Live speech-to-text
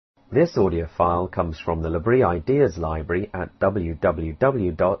This audio file comes from the L'Abri Ideas Library at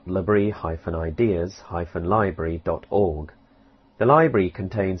www.labri-ideas-library.org. The library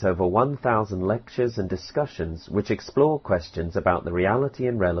contains over 1,000 lectures and discussions which explore questions about the reality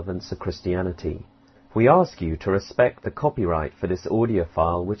and relevance of Christianity. We ask you to respect the copyright for this audio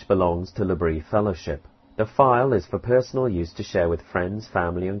file which belongs to L'Abri Fellowship. The file is for personal use to share with friends,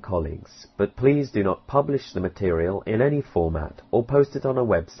 family and colleagues, but please do not publish the material in any format or post it on a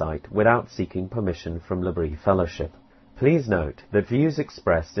website without seeking permission from L'Abri Fellowship. Please note that views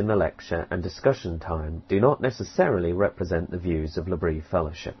expressed in the lecture and discussion time do not necessarily represent the views of L'Abri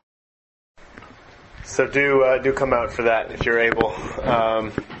Fellowship. So do come out for that if you're able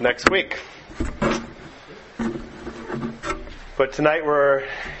next week. But tonight we're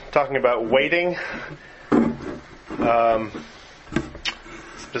talking about waiting.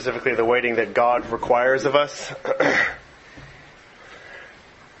 Specifically the waiting that God requires of us.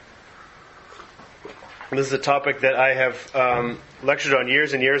 This is a topic that I have lectured on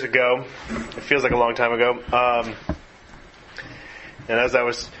years and years ago. It feels like a long time ago. And as I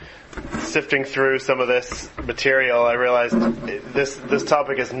was sifting through some of this material, I realized this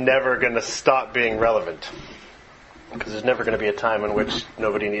topic is never going to stop being relevant. Because there's never going to be a time in which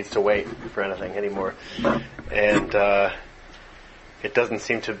nobody needs to wait for anything anymore. And it doesn't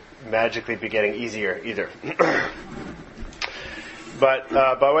seem to magically be getting easier either. But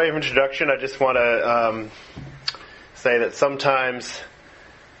by way of introduction, I just want to say that sometimes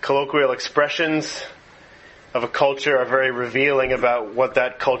colloquial expressions of a culture are very revealing about what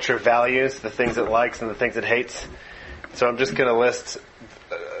that culture values, the things it likes and the things it hates. So I'm just going to list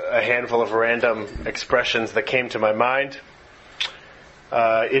a handful of random expressions that came to my mind,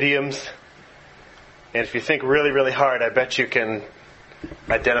 idioms, and if you think really, really hard, I bet you can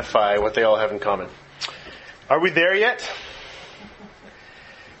identify what they all have in common. Are we there yet?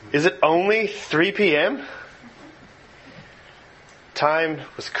 Is it only 3 p.m.? Time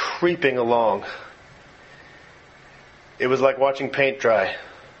was creeping along. It was like watching paint dry.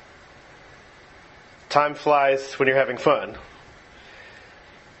 Time flies when you're having fun.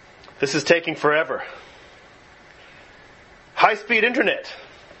 This is taking forever. High-speed internet.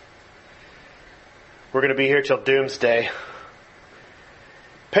 We're going to be here till doomsday.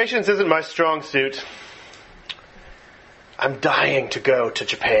 Patience isn't my strong suit. I'm dying to go to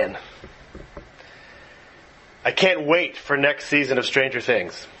Japan. I can't wait for next season of Stranger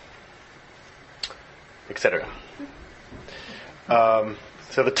Things. Etc. So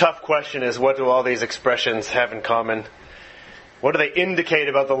the tough question is, what do all these expressions have in common? What do they indicate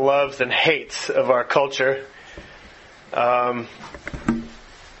about the loves and hates of our culture? Any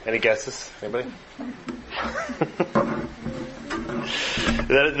guesses? Anybody?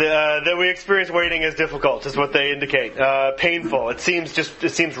 That we experience waiting as difficult is what they indicate. Painful. It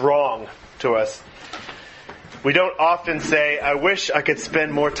seems wrong to us. We don't often say, I wish I could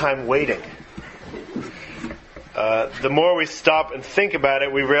spend more time waiting. The more we stop and think about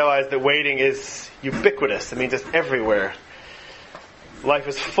it, we realize that waiting is ubiquitous. It means it's everywhere. Life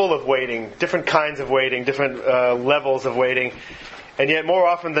is full of waiting, different kinds of waiting, different levels of waiting, and yet more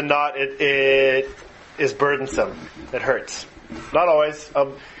often than not, it is burdensome. It hurts. Not always.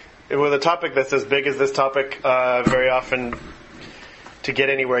 With a topic that's as big as this topic, very often to get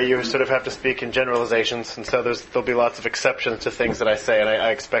anywhere, you sort of have to speak in generalizations, and so there'll be lots of exceptions to things that I say, and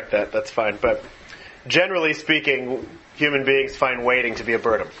I expect that. That's fine. But generally speaking, human beings find waiting to be a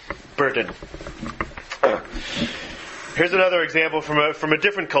burden. Here's another example from a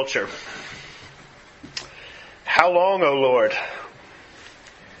different culture. How long, O Lord?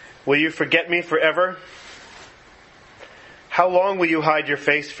 Will you forget me forever? How long will you hide your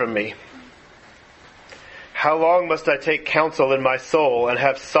face from me? How long must I take counsel in my soul and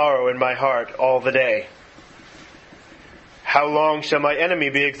have sorrow in my heart all the day? How long shall my enemy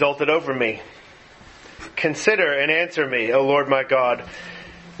be exalted over me? Consider and answer me, O Lord my God.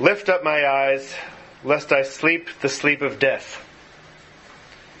 Lift up my eyes, lest I sleep the sleep of death.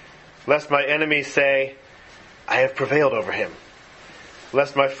 Lest my enemies say, I have prevailed over him.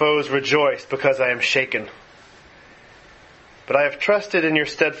 Lest my foes rejoice because I am shaken. But I have trusted in your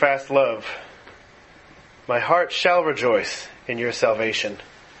steadfast love. My heart shall rejoice in your salvation.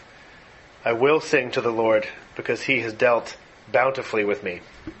 I will sing to the Lord because he has dealt bountifully with me.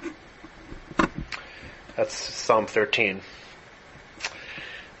 That's Psalm 13.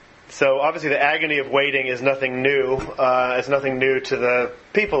 So obviously the agony of waiting is nothing new. It's nothing new to the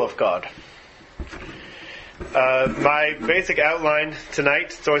people of God. My basic outline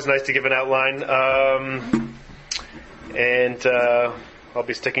tonight, it's always nice to give an outline, and I'll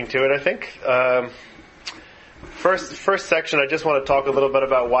be sticking to it, I think. First section, I just want to talk a little bit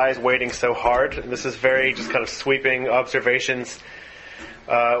about why is waiting so hard. And this is very just kind of sweeping observations.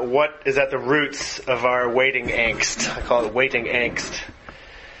 What is at the roots of our waiting angst? I call it waiting angst.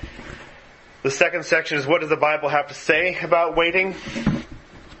 The second section is, what does the Bible have to say about waiting?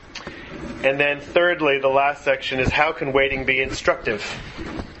 And then thirdly, the last section is, how can waiting be instructive?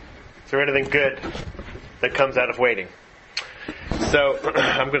 Is there anything good that comes out of waiting? So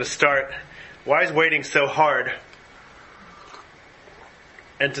I'm going to start. Why is waiting so hard?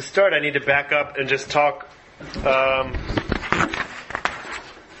 And to start, I need to back up and just talk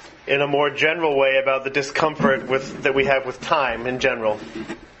in a more general way about the discomfort that we have with time in general.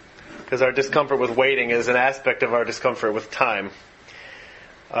 Because our discomfort with waiting is an aspect of our discomfort with time.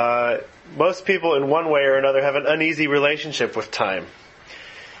 Most people in one way or another have an uneasy relationship with time.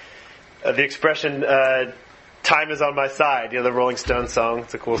 The expression, time is on my side, the Rolling Stones song,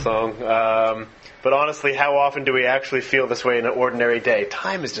 it's a cool song. But honestly, how often do we actually feel this way in an ordinary day?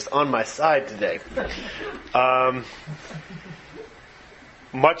 Time is just on my side today.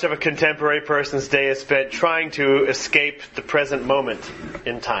 Much of a contemporary person's day is spent trying to escape the present moment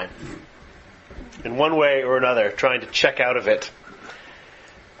in time. In one way or another, trying to check out of it.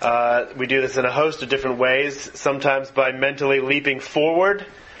 We do this in a host of different ways, sometimes by mentally leaping forward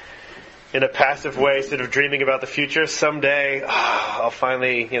in a passive way, sort of dreaming about the future. Someday, I'll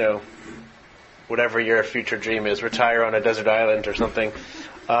finally, whatever your future dream is, retire on a desert island or something.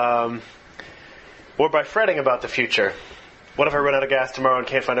 Or by fretting about the future. What if I run out of gas tomorrow and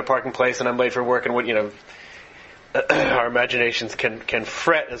can't find a parking place and I'm late for work? And our imaginations can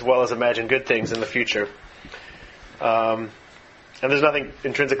fret as well as imagine good things in the future. And there's nothing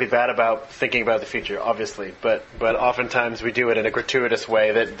intrinsically bad about thinking about the future, obviously, but oftentimes we do it in a gratuitous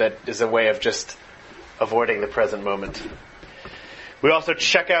way that is a way of just avoiding the present moment. We also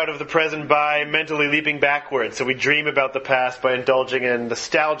check out of the present by mentally leaping backwards. So we dream about the past by indulging in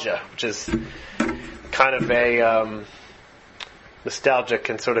nostalgia, which is kind of a... nostalgia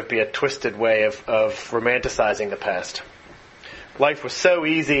can sort of be a twisted way of romanticizing the past. Life was so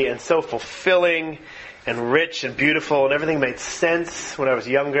easy and so fulfilling and rich and beautiful, and everything made sense when I was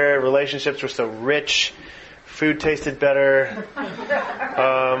younger. Relationships were so rich. Food tasted better.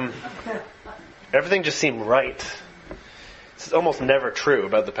 Everything just seemed right. It's almost never true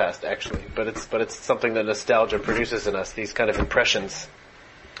about the past, actually, but it's something that nostalgia produces in us, these kind of impressions.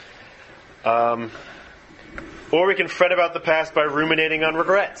 Or we can fret about the past by ruminating on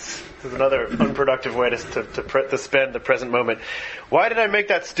regrets. This is another unproductive way to spend the present moment. Why did I make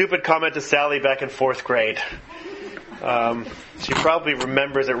that stupid comment to Sally back in 4th grade? She probably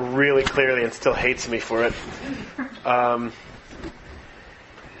remembers it really clearly and still hates me for it.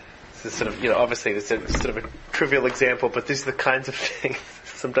 This is sort of, obviously this is sort of a trivial example, but these are the kinds of things,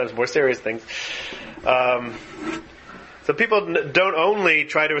 sometimes more serious things. So people don't only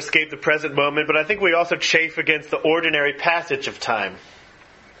try to escape the present moment, but I think we also chafe against the ordinary passage of time.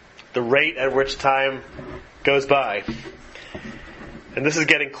 The rate at which time goes by. And this is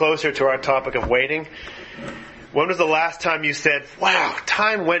getting closer to our topic of waiting. When was the last time you said, wow,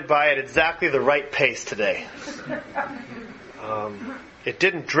 time went by at exactly the right pace today? It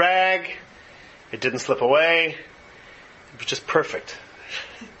didn't drag. It didn't slip away. It was just perfect.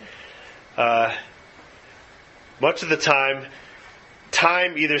 Much of the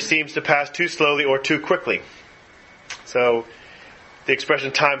time either seems to pass too slowly or too quickly. So the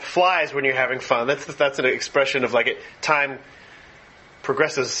expression time flies when you're having fun, that's an expression of time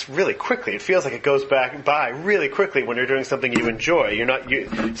progresses really quickly. It feels like it goes by really quickly when you're doing something you enjoy.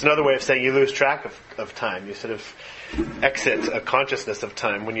 It's another way of saying you lose track of time. You sort of exit a consciousness of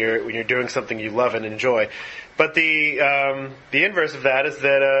time when you're doing something you love and enjoy. But the inverse of that is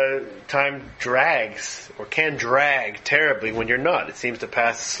that time drags or can drag terribly when you're not. It seems to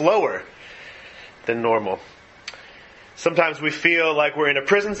pass slower than normal. Sometimes we feel like we're in a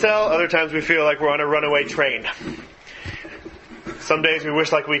prison cell. Other times we feel like we're on a runaway train. Some days we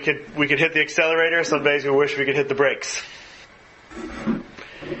wish like we could hit the accelerator. Some days we wish we could hit the brakes.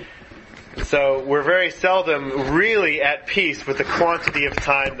 So we're very seldom really at peace with the quantity of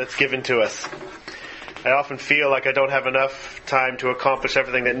time that's given to us. I often feel like I don't have enough time to accomplish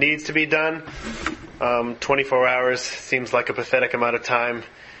everything that needs to be done. 24 hours seems like a pathetic amount of time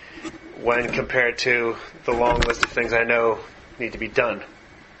when compared to the long list of things I know need to be done.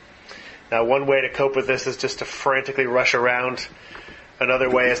 Now, one way to cope with this is just to frantically rush around. Another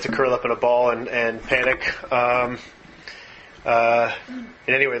way is to curl up in a ball and panic.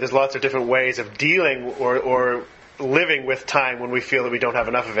 Anyway, there's lots of different ways of dealing or living with time when we feel that we don't have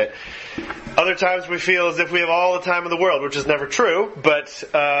enough of it. Other times we feel as if we have all the time in the world, which is never true, but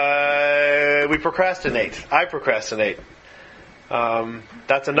we procrastinate. I procrastinate.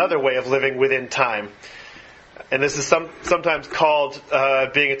 That's another way of living within time. And this is sometimes called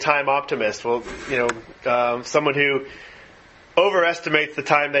being a time optimist. Well, someone who overestimates the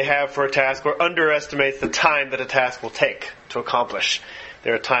time they have for a task or underestimates the time that a task will take to accomplish.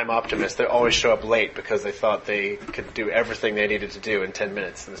 They're a time optimist. They always show up late because they thought they could do everything they needed to do in 10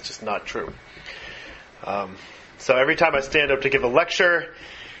 minutes, and it's just not true. So every time I stand up to give a lecture,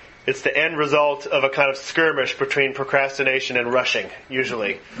 it's the end result of a kind of skirmish between procrastination and rushing,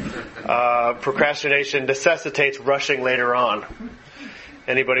 usually. Procrastination necessitates rushing later on.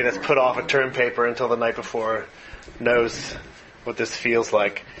 Anybody that's put off a term paper until the night before knows what this feels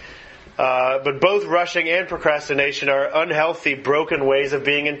like. But both rushing and procrastination are unhealthy, broken ways of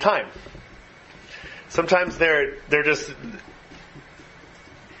being in time. Sometimes they're just,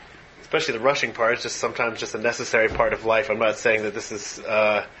 especially the rushing part, is just sometimes just a necessary part of life. I'm not saying that this is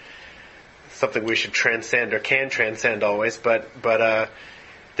something we should transcend or can transcend always, but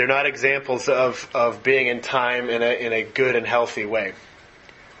they're not examples of being in time in a good and healthy way.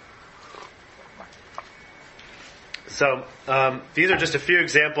 So these are just a few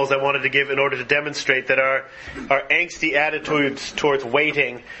examples I wanted to give in order to demonstrate that our angsty attitudes towards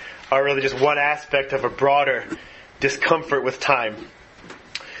waiting are really just one aspect of a broader discomfort with time.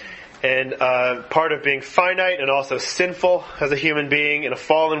 And part of being finite and also sinful as a human being in a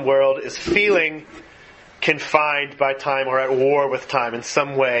fallen world is feeling confined by time or at war with time in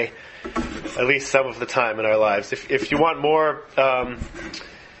some way, at least some of the time in our lives. If you want more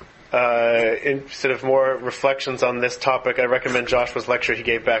instead of more reflections on this topic, I recommend Joshua's lecture he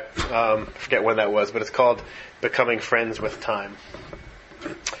gave back, I forget when that was, but it's called Becoming Friends with Time,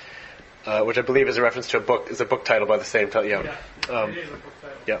 which I believe is a reference to a book title by the same title. Yeah. It is a book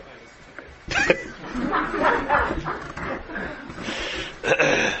title. Yeah.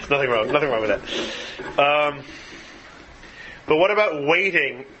 Nothing wrong with that. But what about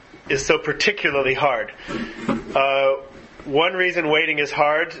waiting is so particularly hard? One reason waiting is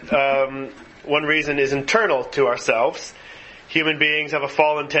hard, one reason is internal to ourselves. Human beings have a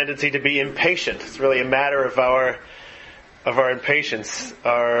fallen tendency to be impatient. It's really a matter of our impatience,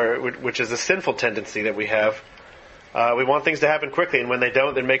 which is a sinful tendency that we have. We want things to happen quickly, and when they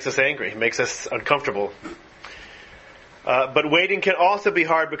don't, it makes us angry. It makes us uncomfortable. But waiting can also be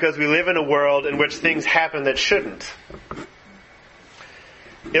hard because we live in a world in which things happen that shouldn't.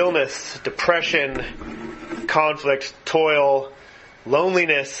 Illness, depression, conflict, toil,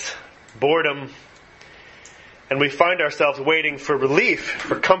 loneliness, boredom. And we find ourselves waiting for relief,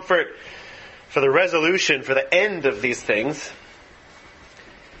 for comfort, for the resolution, for the end of these things.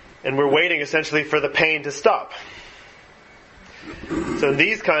 And we're waiting essentially for the pain to stop. So in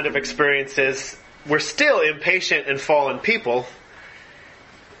these kind of experiences, we're still impatient and fallen people,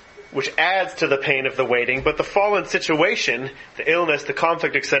 which adds to the pain of the waiting, but the fallen situation, the illness, the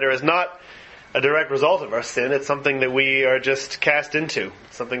conflict, etc., is not a direct result of our sin. It's something that we are just cast into,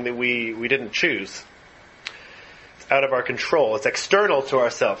 something that we didn't choose. It's out of our control. It's external to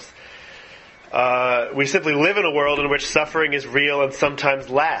ourselves. We simply live in a world in which suffering is real and sometimes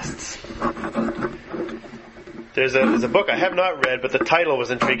lasts. There's a book I have not read, but the title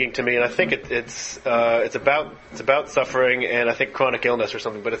was intriguing to me, and I think it's about suffering and I think chronic illness or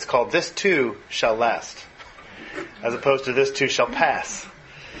something. But it's called "This Too Shall Last," as opposed to "This Too Shall Pass."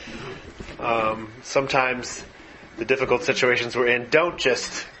 Sometimes the difficult situations we're in don't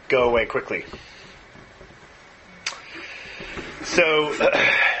just go away quickly. So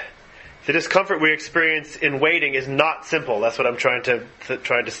the discomfort we experience in waiting is not simple. That's what I'm trying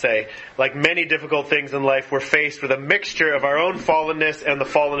to say. Like many difficult things in life, we're faced with a mixture of our own fallenness and the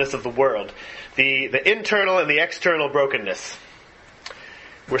fallenness of the world. The internal and the external brokenness.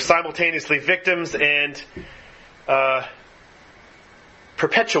 We're simultaneously victims and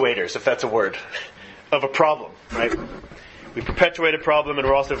perpetuators, if that's a word, of a problem, right? We perpetuate a problem and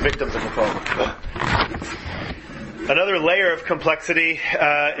we're also victims of a problem. Another layer of complexity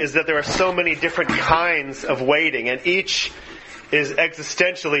is that there are so many different kinds of waiting, and each is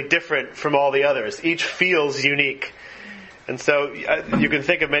existentially different from all the others. Each feels unique. And so you can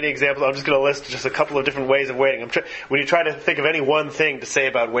think of many examples. I'm just going to list just a couple of different ways of waiting. When you try to think of any one thing to say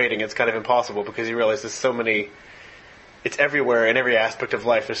about waiting, it's kind of impossible because you realize there's so many, it's everywhere in every aspect of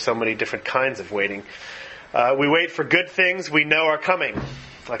life. There's so many different kinds of waiting. We wait for good things we know are coming.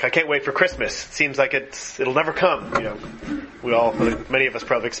 Like, I can't wait for Christmas. It seems like it'll never come. Many of us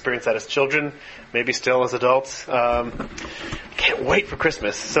probably experienced that as children, maybe still as adults. Can't wait for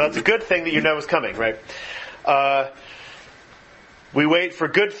Christmas. So that's a good thing that you know is coming, right? We wait for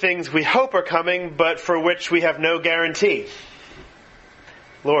good things we hope are coming, but for which we have no guarantee.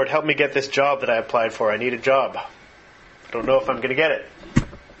 Lord, help me get this job that I applied for. I need a job. I don't know if I'm going to get it.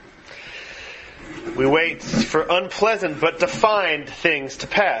 We wait for unpleasant but defined things to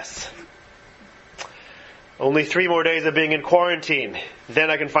pass. Only 3 more days of being in quarantine. Then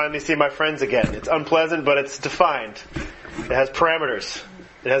I can finally see my friends again. It's unpleasant, but it's defined. It has parameters.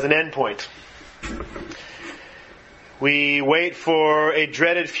 It has an endpoint. We wait for a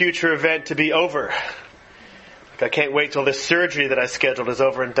dreaded future event to be over. Like, I can't wait till this surgery that I scheduled is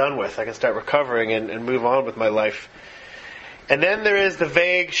over and done with. I can start recovering and move on with my life. And then there is the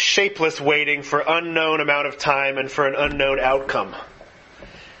vague, shapeless waiting for unknown amount of time and for an unknown outcome.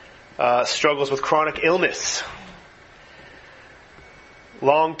 Struggles with chronic illness.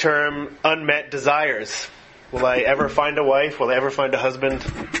 Long-term, unmet desires. Will I ever find a wife? Will I ever find a husband?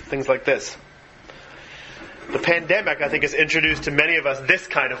 Things like this. The pandemic, I think, has introduced to many of us this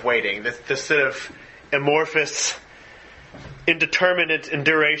kind of waiting, this sort of amorphous, indeterminate in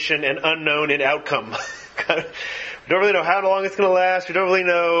duration and unknown in outcome. We don't really know how long it's going to last. We don't really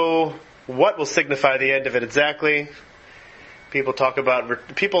know what will signify the end of it exactly. People,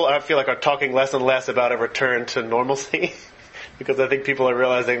 I feel like, are talking less and less about a return to normalcy because I think people are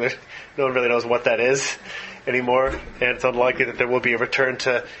realizing that no one really knows what that is anymore, and it's unlikely that there will be a return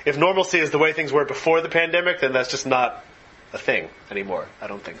to... If normalcy is the way things were before the pandemic, then that's just not a thing anymore, I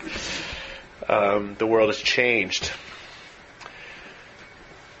don't think. The world has changed.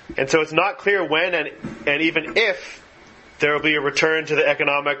 And so it's not clear when and even if there will be a return to the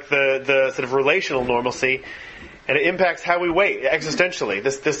economic, the sort of relational normalcy, and it impacts how we wait, existentially.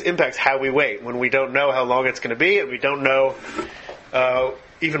 This impacts how we wait when we don't know how long it's going to be, and we don't know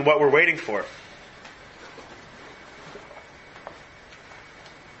even what we're waiting for.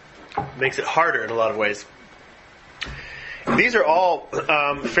 Makes it harder in a lot of ways. These are all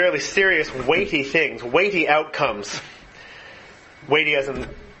fairly serious, weighty things, weighty outcomes. Weighty as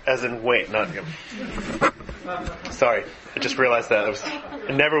in weight, not... Sorry, I just realized that.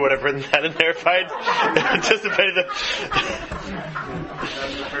 I never would have written that in there if I had anticipated that.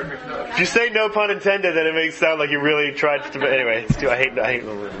 If you say no pun intended, then it makes it sound like you really tried to... Anyway, I hate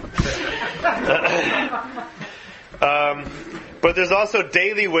but there's also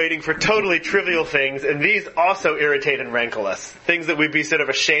daily waiting for totally trivial things, and these also irritate and rankle us. Things that we'd be sort of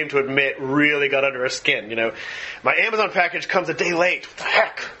ashamed to admit really got under our skin. You know, my Amazon package comes a day late. What the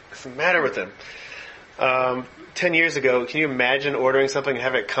heck? What's the matter with them? 10 years ago, can you imagine ordering something and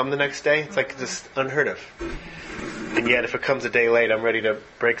having it come the next day? It's like just unheard of. And yet, if it comes a day late, I'm ready to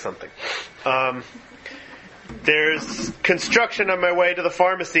break something. There's construction on my way to the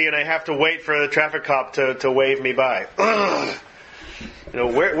pharmacy, and I have to wait for the traffic cop to wave me by. Ugh. You know,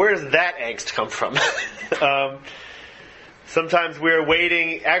 where does that angst come from? Sometimes we're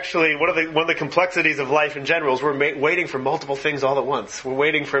waiting. Actually, one of the complexities of life in general is we're waiting for multiple things all at once.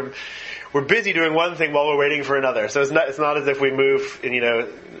 We're busy doing one thing while we're waiting for another. So it's not as if we move. And, you know,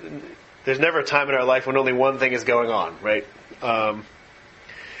 there's never a time in our life when only one thing is going on, right?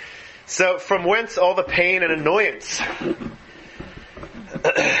 So from whence all the pain and annoyance?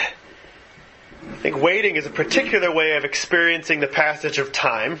 I think waiting is a particular way of experiencing the passage of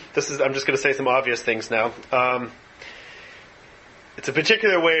time. I'm just going to say some obvious things now. It's a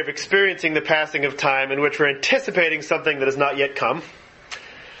particular way of experiencing the passing of time in which we're anticipating something that has not yet come.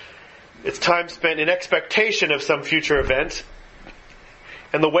 It's time spent in expectation of some future event.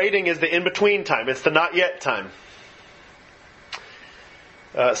 And the waiting is the in-between time. It's the not yet time.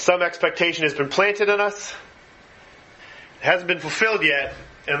 Some expectation has been planted in us. It hasn't been fulfilled yet.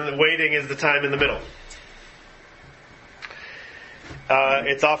 And the waiting is the time in the middle.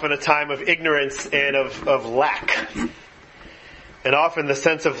 It's often a time of ignorance and of lack. And often the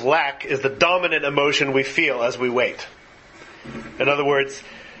sense of lack is the dominant emotion we feel as we wait. In other words,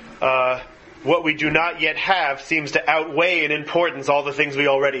 what we do not yet have seems to outweigh in importance all the things we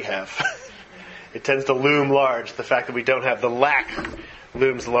already have. It tends to loom large. The fact that we don't have the lack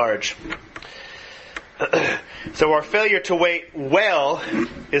looms large. So our failure to wait well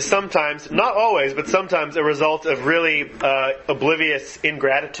is sometimes, not always, but sometimes a result of really oblivious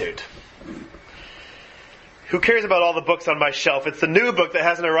ingratitude. Who cares about all the books on my shelf? It's the new book that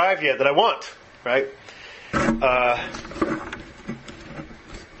hasn't arrived yet that I want, right?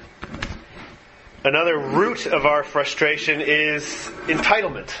 Another root of our frustration is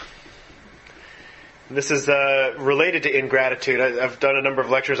entitlement. This is related to ingratitude. I've done a number of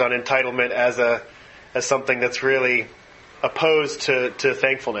lectures on entitlement as something that's really opposed to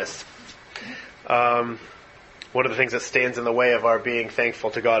thankfulness. One of the things that stands in the way of our being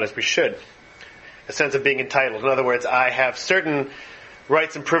thankful to God as we should. a sense of being entitled. In other words, I have certain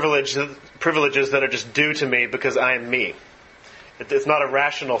rights and privileges that are just due to me because I am me. It's not a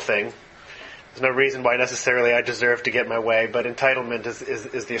rational thing. There's no reason why necessarily I deserve to get my way, but entitlement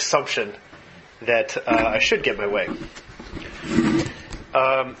is the assumption that I should get my way.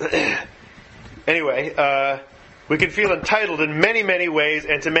 Anyway, we can feel entitled in many, many ways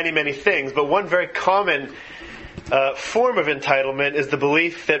and to many, many things, but one very common form of entitlement is the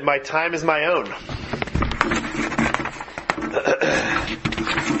belief that my time is my own.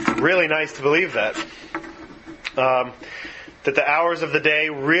 Really nice to believe that. That the hours of the day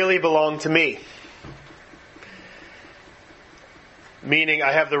really belong to me. Meaning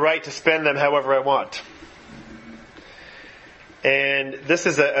I have the right to spend them however I want. And this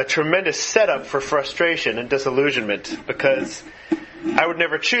is a tremendous setup for frustration and disillusionment, because I would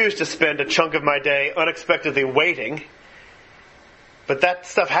never choose to spend a chunk of my day unexpectedly waiting. But that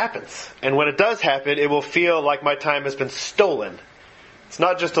stuff happens. And when it does happen, it will feel like my time has been stolen. It's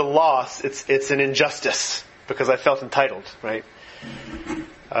not just a loss, it's an injustice, because I felt entitled, right?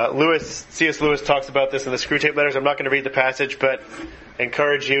 C.S. Lewis talks about this in the Screwtape Letters. I'm not going to read the passage, but I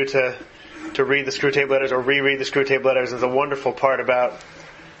encourage you to read the Screwtape Letters or reread the Screwtape Letters. There's a wonderful part about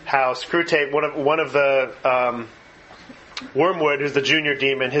how Screwtape, one of the Wormwood, who's the junior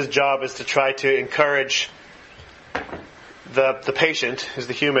demon, his job is to try to encourage the patient, who's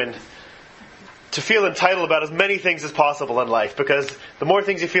the human, to feel entitled about as many things as possible in life, because the more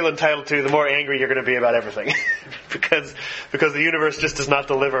things you feel entitled to, the more angry you're going to be about everything, because the universe just does not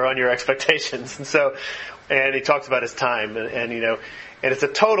deliver on your expectations. And he talks about his time, and it's a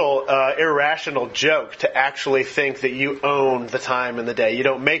total irrational joke to actually think that you own the time in the day. You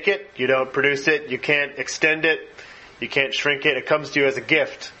don't make it, you don't produce it, you can't extend it, you can't shrink it. It comes to you as a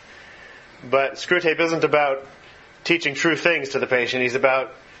gift. But Screwtape isn't about teaching true things to the patient. He's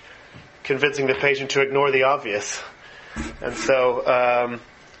about convincing the patient to ignore the obvious. And so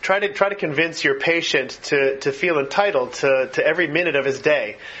try to convince your patient to feel entitled to every minute of his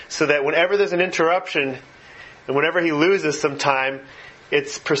day, so that whenever there's an interruption and whenever he loses some time,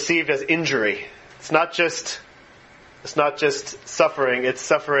 it's perceived as injury. It's not just suffering, it's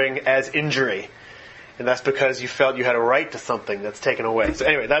suffering as injury. And that's because you felt you had a right to something that's taken away. So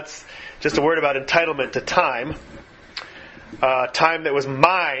anyway, that's just a word about entitlement to time. Time that was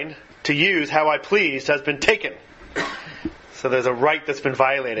mine to use how I pleased has been taken. So there's a right that's been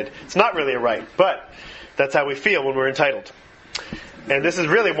violated. It's not really a right, but that's how we feel when we're entitled. And this is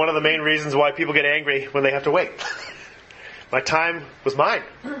really one of the main reasons why people get angry when they have to wait. My time was mine.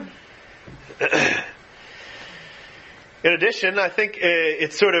 In addition, I think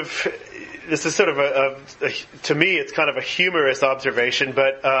this is sort of to me, it's kind of a humorous observation,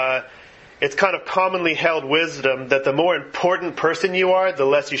 but it's kind of commonly held wisdom that the more important person you are, the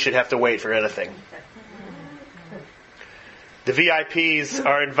less you should have to wait for anything. The VIPs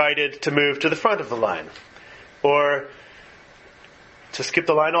are invited to move to the front of the line, or to skip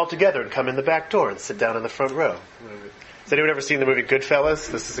the line altogether and come in the back door and sit down in the front row. Has anyone ever seen the movie Goodfellas?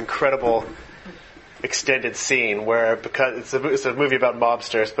 This is incredible extended scene where, because it's a movie about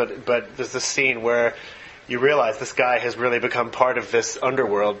mobsters, but there's this scene where you realize this guy has really become part of this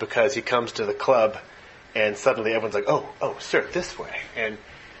underworld, because he comes to the club and suddenly everyone's like, oh, sir, this way. And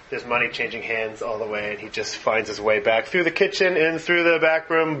there's money changing hands all the way, and he just finds his way back through the kitchen, in through the back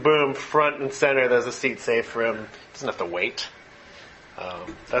room, boom, front and center, there's a seat saved for him. Doesn't have to wait.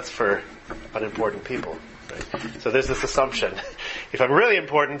 That's for unimportant people. Right? So there's this assumption. If I'm really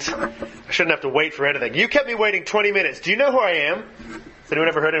important, I shouldn't have to wait for anything. You kept me waiting 20 minutes. Do you know who I am? Has anyone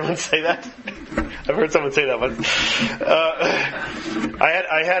ever heard anyone say that? I've heard someone say that once.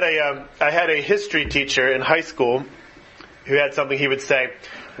 I had a history teacher in high school who had something he would say.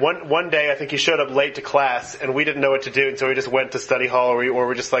 One day, I think he showed up late to class, and we didn't know what to do, and so we just went to study hall, or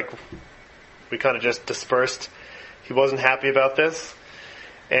we just we kind of just dispersed. He wasn't happy about this,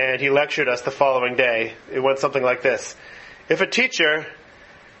 and he lectured us the following day. It went something like this: if a teacher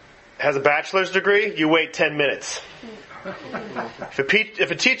has a bachelor's degree, you wait 10 minutes.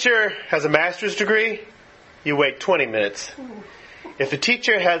 If a teacher has a master's degree, you wait 20 minutes. If a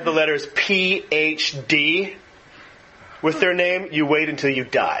teacher has the letters PhD with their name, you wait until you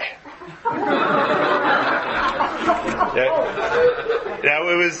die. Now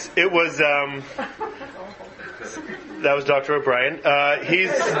that was Dr. O'Brien.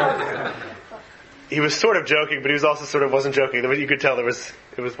 He was sort of joking, but he was also sort of wasn't joking. You could tell it was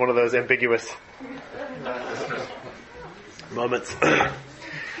one of those ambiguous moments.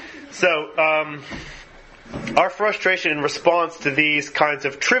 So, our frustration in response to these kinds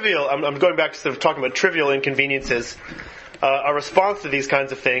of trivial, I'm going back to sort of talking about trivial inconveniences, our response to these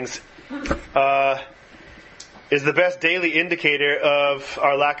kinds of things is the best daily indicator of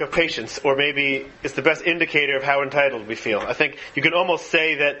our lack of patience, or maybe it's the best indicator of how entitled we feel. I think you can almost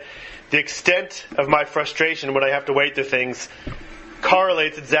say that the extent of my frustration when I have to wait through things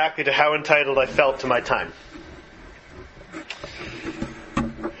correlates exactly to how entitled I felt to my time.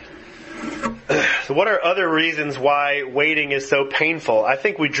 So what are other reasons why waiting is so painful? I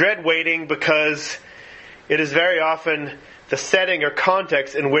think we dread waiting because it is very often the setting or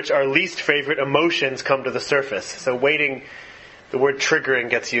context in which our least favorite emotions come to the surface. So waiting, the word triggering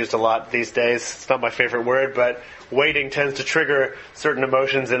gets used a lot these days. It's not my favorite word, but waiting tends to trigger certain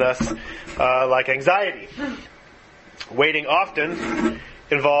emotions in us, like anxiety. Waiting often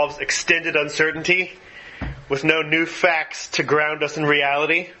involves extended uncertainty with no new facts to ground us in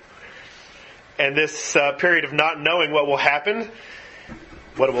reality. And this period of not knowing what will happen,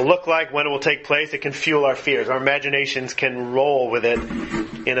 what it will look like, when it will take place, it can fuel our fears. Our imaginations can roll with it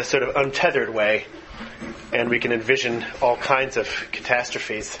in a sort of untethered way, and we can envision all kinds of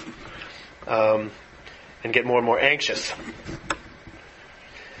catastrophes and get more and more anxious.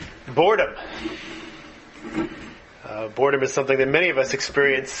 Boredom. Boredom is something that many of us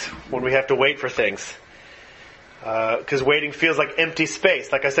experience when we have to wait for things. Because waiting feels like empty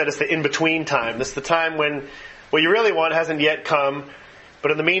space. Like I said, it's the in-between time. It's the time when what you really want hasn't yet come,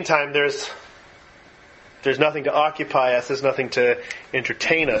 but in the meantime, there's nothing to occupy us. There's nothing to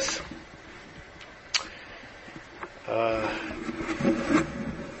entertain us.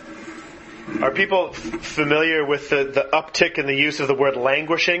 Are people familiar with the uptick in the use of the word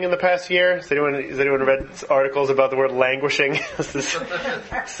languishing in the past year? Has anyone read articles about the word languishing?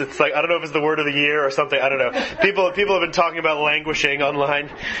 It's like, I don't know if it's the word of the year or something. I don't know. People have been talking about languishing online.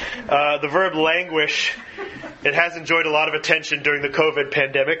 The verb languish, it has enjoyed a lot of attention during the COVID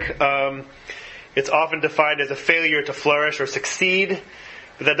pandemic. It's often defined as a failure to flourish or succeed,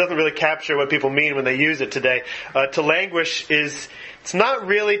 but that doesn't really capture what people mean when they use it today. To languish it's not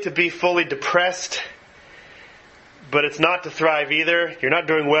really to be fully depressed, but it's not to thrive either. You're not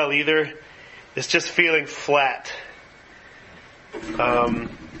doing well either. It's just feeling flat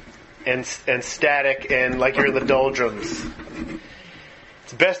and static and like you're in the doldrums.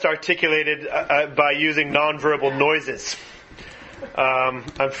 It's best articulated by using nonverbal noises.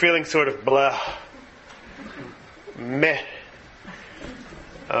 I'm feeling sort of blah, meh,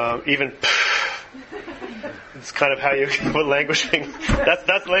 even. It's kind of how you put languishing.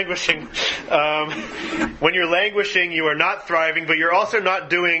 That's languishing. When you're languishing, you are not thriving, but you're also not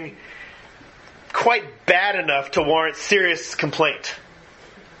doing quite bad enough to warrant serious complaint.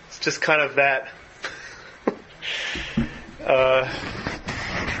 It's just kind of that.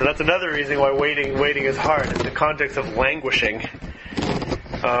 So that's another reason why waiting is hard, in the context of languishing.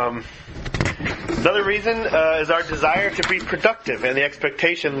 Another reason is our desire to be productive and the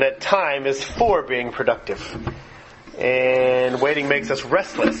expectation that time is for being productive. And waiting makes us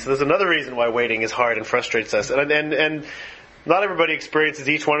restless. There's another reason why waiting is hard and frustrates us. And not everybody experiences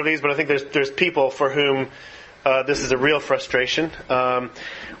each one of these, but I think there's people for whom this is a real frustration.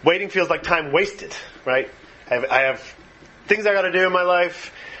 Waiting feels like time wasted, right? I have things I got to do in my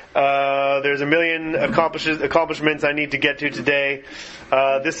life. There's a million accomplishments I need to get to today.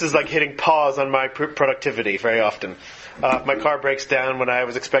 This is like hitting pause on my productivity very often. My car breaks down when I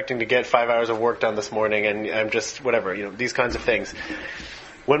was expecting to get 5 hours of work done this morning, and I'm just, whatever, these kinds of things.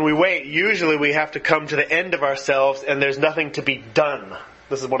 When we wait, usually we have to come to the end of ourselves and there's nothing to be done.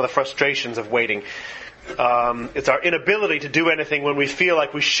 This is one of the frustrations of waiting. It's our inability to do anything when we feel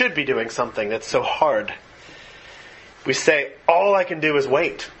like we should be doing something that's so hard. We say, all I can do is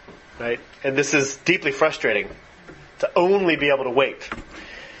wait, right? And this is deeply frustrating, to only be able to wait.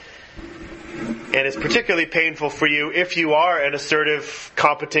 And it's particularly painful for you if you are an assertive,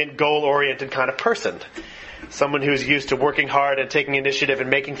 competent, goal-oriented kind of person. Someone who's used to working hard and taking initiative and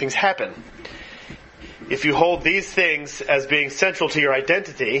making things happen. If you hold these things as being central to your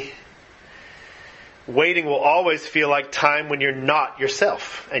identity, waiting will always feel like time when you're not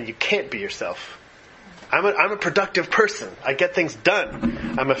yourself, and you can't be yourself. I'm a productive person. I get things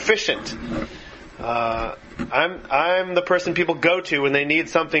done. I'm efficient. I'm the person people go to when they need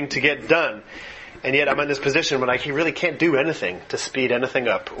something to get done. And yet I'm in this position when I really can't do anything to speed anything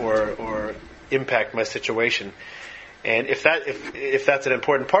up or impact my situation. And if that's an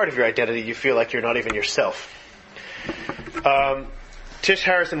important part of your identity, you feel like you're not even yourself. Tish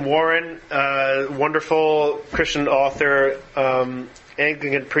Harrison Warren, wonderful Christian author,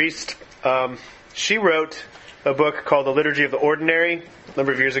 Anglican priest, she wrote a book called The Liturgy of the Ordinary a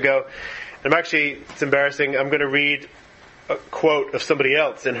number of years ago. And it's embarrassing, I'm going to read a quote of somebody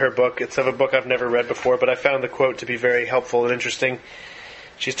else in her book. It's of a book I've never read before, but I found the quote to be very helpful and interesting.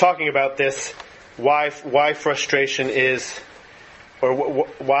 she's talking about this, why frustration is, or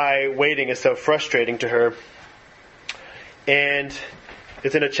why waiting is so frustrating to her. And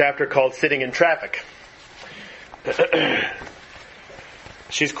it's in a chapter called Sitting in Traffic.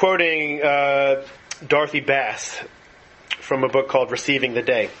 She's quoting Dorothy Bass from a book called Receiving the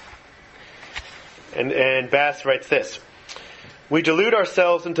Day. And Bass writes this: "We delude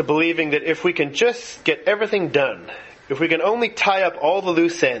ourselves into believing that if we can just get everything done, if we can only tie up all the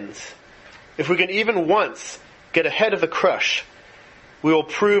loose ends, if we can even once get ahead of the crush, we will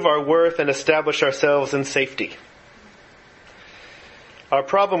prove our worth and establish ourselves in safety. Our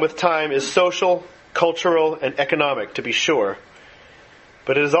problem with time is social, cultural, and economic, to be sure,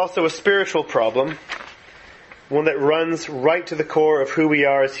 but it is also a spiritual problem, one that runs right to the core of who we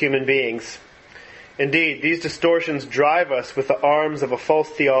are as human beings. Indeed, these distortions drive us with the arms of a false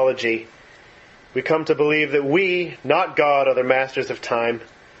theology. We come to believe that we, not God, are the masters of time.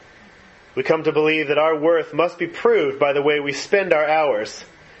 We come to believe that our worth must be proved by the way we spend our hours,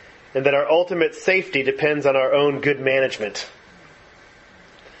 and that our ultimate safety depends on our own good management.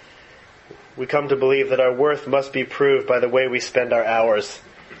 We come to believe that our worth must be proved by the way we spend our hours,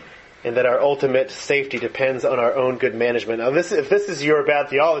 and that our ultimate safety depends on our own good management." Now, if this is your bad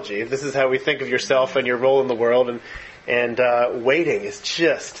theology, if this is how we think of yourself and your role in the world, and waiting is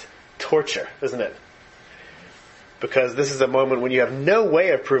just torture, isn't it? Because this is a moment when you have no way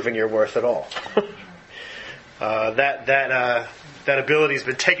of proving your worth at all. That ability has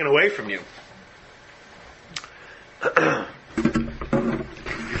been taken away from you.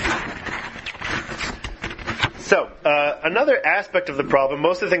 So, another aspect of the problem,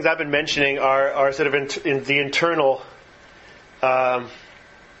 most of the things I've been mentioning are sort of in the internal,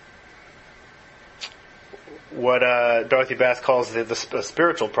 what Dorothy Bass calls the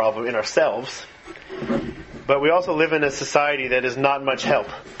spiritual problem in ourselves. But we also live in a society that is not much help.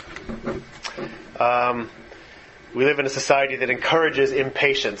 We live in a society that encourages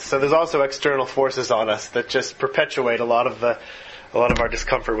impatience. So there's also external forces on us that just perpetuate a lot of our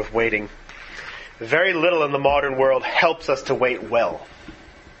discomfort with waiting. Very little in the modern world helps us to wait well.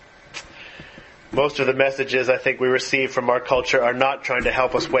 Most of the messages I think we receive from our culture are not trying to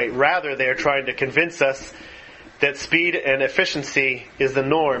help us wait. Rather, they are trying to convince us that speed and efficiency is the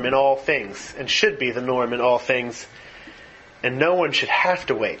norm in all things, and should be the norm in all things, and no one should have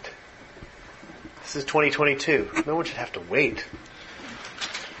to wait. This is 2022. No one should have to wait.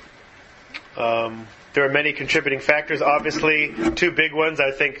 There are many contributing factors. Obviously, two big ones,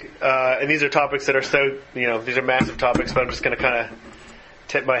 I think, and these are topics that are so, these are massive topics, but I'm just going to kind of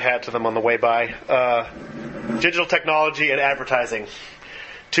tip my hat to them on the way by. Digital technology and advertising.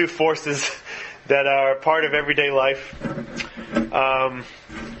 Two forces that are part of everyday life. The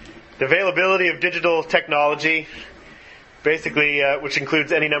availability of digital technology, basically, which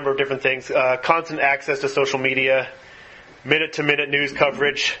includes any number of different things. Constant access to social media, minute-to-minute news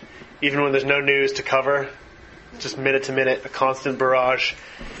coverage, even when there's no news to cover, just minute to minute, a constant barrage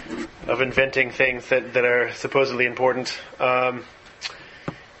of inventing things that are supposedly important.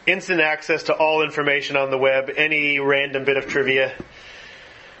 Instant access to all information on the web, any random bit of trivia,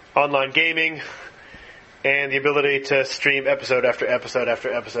 online gaming, and the ability to stream episode after episode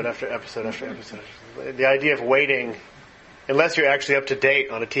after episode after episode after episode. The idea of waiting, unless you're actually up to date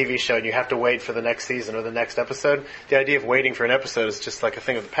on a TV show and you have to wait for the next season or the next episode, the idea of waiting for an episode is just like a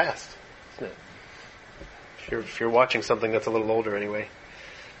thing of the past, isn't it? If you're watching something that's a little older anyway.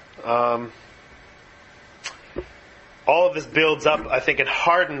 All of this builds up, I think, and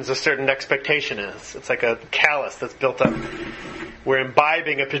hardens a certain expectation in us. It's like a callus that's built up. We're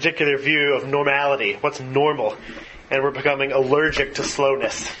imbibing a particular view of normality, what's normal, and we're becoming allergic to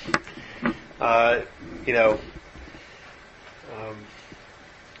slowness.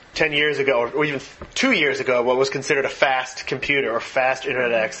 10 years ago, or even 2 years ago, what was considered a fast computer or fast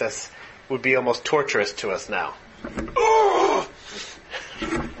internet access would be almost torturous to us now. Oh,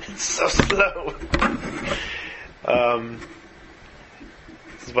 it's so slow.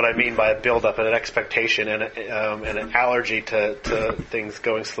 This is what I mean by a build-up and an expectation and an allergy to things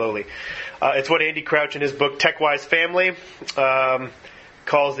going slowly. It's what Andy Crouch in his book TechWise Family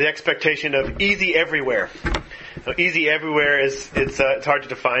calls the expectation of easy everywhere. Now, easy everywhere it's hard to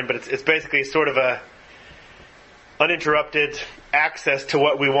define, but it's basically sort of a uninterrupted access to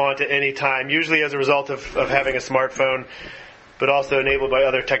what we want at any time, usually as a result of having a smartphone, but also enabled by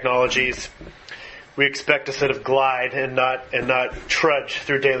other technologies. We expect to sort of glide and not trudge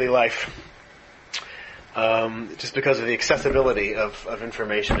through daily life, just because of the accessibility of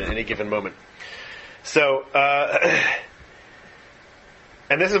information at any given moment. So,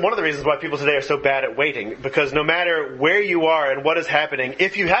 And this is one of the reasons why people today are so bad at waiting, because no matter where you are and what is happening,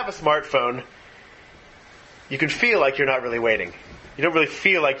 if you have a smartphone, you can feel like you're not really waiting. You don't really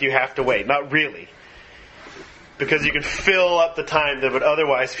feel like you have to wait. Not really. Because you can fill up the time that would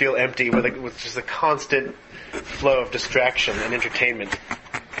otherwise feel empty with just a constant flow of distraction and entertainment.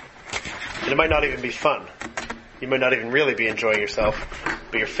 And it might not even be fun. You might not even really be enjoying yourself,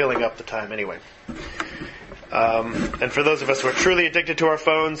 but you're filling up the time anyway. And for those of us who are truly addicted to our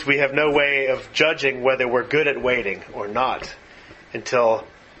phones, we have no way of judging whether we're good at waiting or not until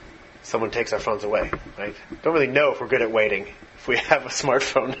someone takes our phones away, right? Don't really know if we're good at waiting if we have a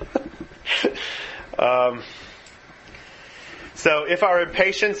smartphone. So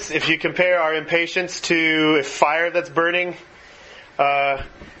if you compare our impatience to a fire that's burning,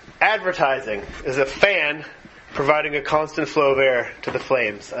 advertising is a fan providing a constant flow of air to the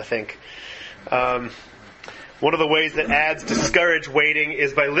flames, I think. One of the ways that ads discourage waiting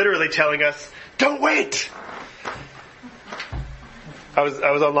is by literally telling us, "Don't wait." I was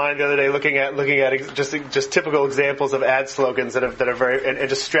online the other day looking at just typical examples of ad slogans that are very and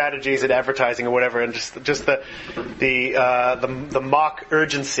just strategies in advertising or whatever, and just the mock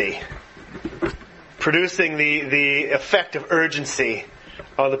urgency, producing the effect of urgency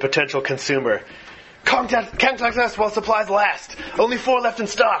on the potential consumer. Contact us while supplies last. Only 4 left in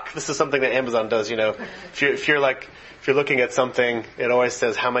stock. This is something that Amazon does. If you're looking at something, it always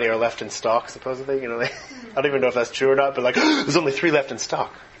says how many are left in stock. Supposedly, I don't even know if that's true or not. But there's only 3 left in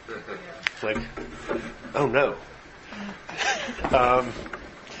stock. Oh no.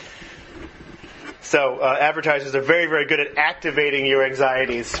 So advertisers are very, very good at activating your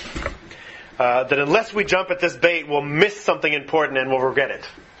anxieties. That unless we jump at this bait, we'll miss something important and we'll regret it.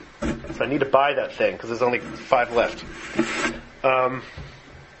 So I need to buy that thing because there's only 5 left.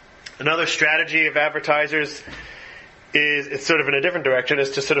 Another strategy of advertisers is sort of in a different direction,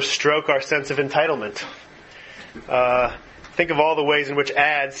 is to sort of stroke our sense of entitlement. Think of all the ways in which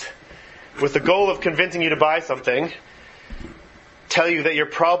ads, with the goal of convincing you to buy something, tell you that your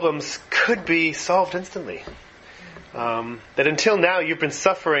problems could be solved instantly. That until now you've been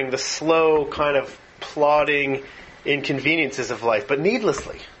suffering the slow kind of plodding inconveniences of life, but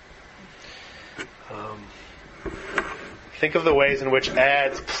needlessly. Think of the ways in which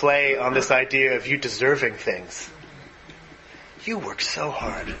ads play on this idea of you deserving things. You work so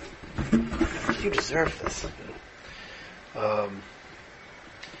hard. You deserve this.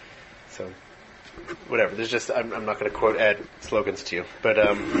 So, whatever. I'm not going to quote ad slogans to you, but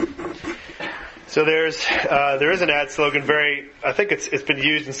so there is an ad slogan. I think it's been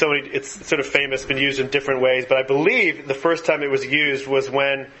used in so many. It's sort of famous, been used in different ways. But I believe the first time it was used was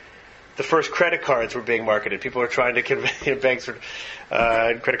when the first credit cards were being marketed. People were trying to convince banks and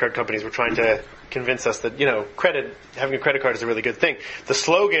credit card companies were trying to convince us that having a credit card is a really good thing. The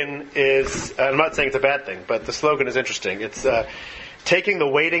slogan is, I'm not saying it's a bad thing, but the slogan is interesting. It's taking the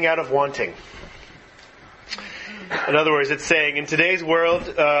waiting out of wanting. In other words, it's saying, in today's world,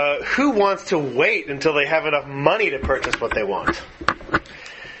 who wants to wait until they have enough money to purchase what they want?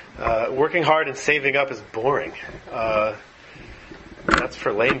 Working hard and saving up is boring. That's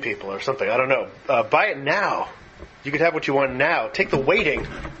for lame people or something. I don't know. Buy it now. You could have what you want now. Take the waiting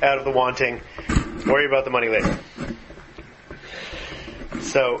out of the wanting. Worry about the money later.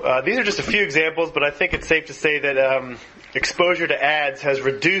 So these are just a few examples, but I think it's safe to say that exposure to ads has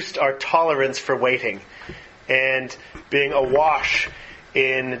reduced our tolerance for waiting. And being awash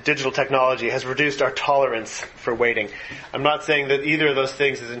in digital technology has reduced our tolerance for waiting. I'm not saying that either of those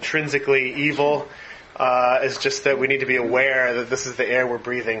things is intrinsically evil. It's just that we need to be aware that this is the air we're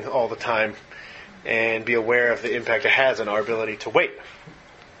breathing all the time and be aware of the impact it has on our ability to wait.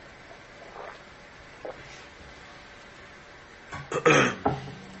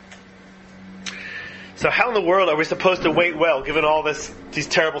 So how in the world are we supposed to wait well, given all these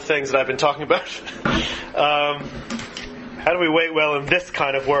terrible things that I've been talking about? How do we wait well in this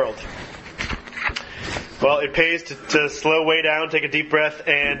kind of world? Well, it pays to slow way down, take a deep breath,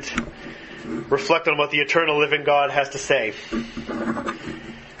 and reflect on what the eternal living God has to say.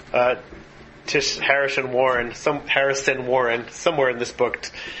 Harrison Warren, somewhere in this book,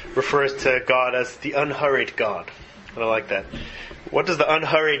 refers to God as the unhurried God. And I like that. What does the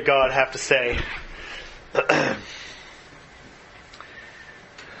unhurried God have to say?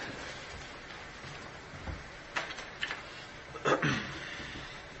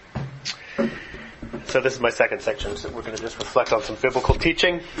 So this is my second section, so we're going to just reflect on some biblical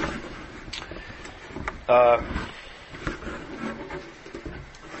teaching.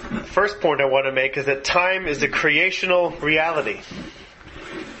 First point I want to make is that time is a creational reality.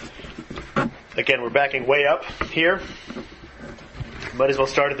 Again, we're backing way up here. Might as well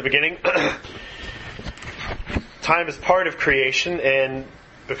start at the beginning. Time is part of creation, and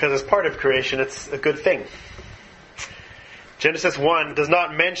because it's part of creation, it's a good thing. Genesis 1 does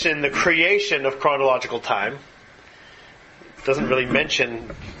not mention the creation of chronological time. It doesn't really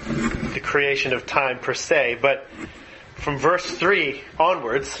mention the creation of time per se, but from verse 3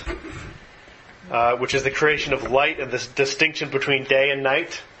 onwards, which is the creation of light and this distinction between day and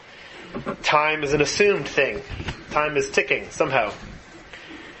night, time is an assumed thing. Time is ticking somehow.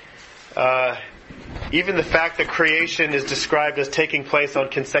 Even the fact that creation is described as taking place on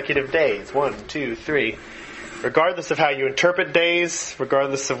consecutive days, 1, 2, 3, regardless of how you interpret days,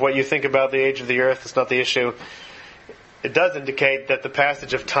 regardless of what you think about the age of the earth, it's not the issue. It does indicate that the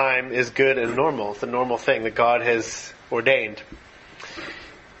passage of time is good and normal. It's a normal thing that God has ordained.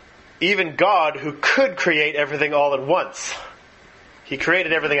 Even God, who could create everything all at once, He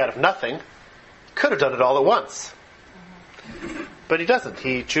created everything out of nothing, could have done it all at once. But He doesn't.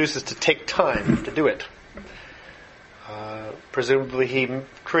 He chooses to take time to do it. Presumably He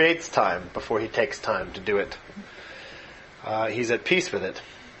creates time before He takes time to do it. He's at peace with it.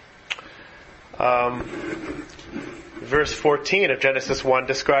 Verse 14 of Genesis 1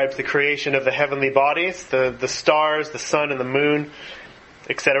 describes the creation of the heavenly bodies, the stars, the sun and the moon,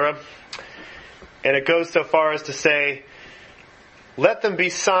 etc. And it goes so far as to say, "Let them be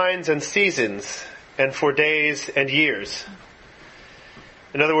signs and seasons, and for days and years."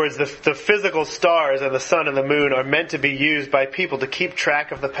 In other words, the physical stars and the sun and the moon are meant to be used by people to keep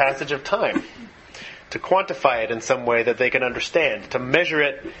track of the passage of time, to quantify it in some way that they can understand, to measure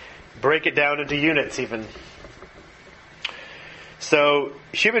it, break it down into units even. So,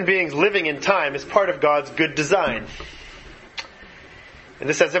 human beings living in time is part of God's good design. And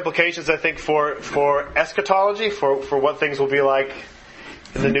this has implications, I think, for eschatology, for what things will be like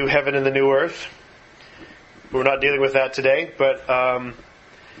in the new heaven and the new earth. We're not dealing with that today, but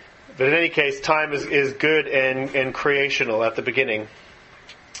in any case, time is good and creational at the beginning.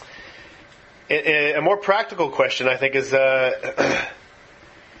 A more practical question, I think, is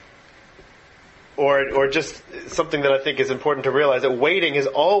or just something that I think is important to realize, that waiting has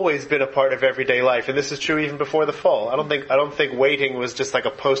always been a part of everyday life, and this is true even before the fall. I don't think waiting was just like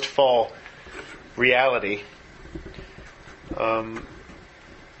a post-fall reality.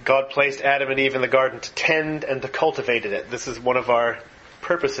 God placed Adam and Eve in the garden to tend and to cultivate it. This is one of our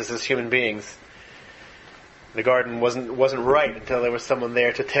purposes as human beings. The garden wasn't right until there was someone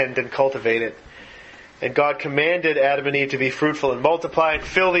there to tend and cultivate it. And God commanded Adam and Eve to be fruitful and multiply and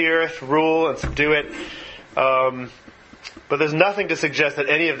fill the earth, rule and subdue it. But there's nothing to suggest that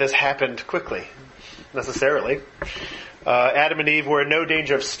any of this happened quickly, necessarily. Adam and Eve were in no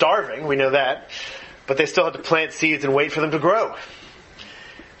danger of starving, we know that. But they still had to plant seeds and wait for them to grow.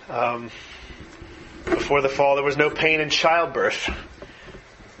 Before the fall, there was no pain in childbirth.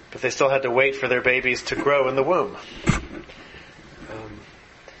 But they still had to wait for their babies to grow in the womb.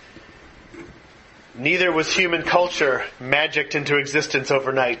 Neither was human culture magicked into existence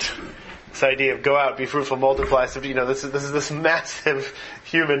overnight. This idea of go out, be fruitful, multiply. So, this is this massive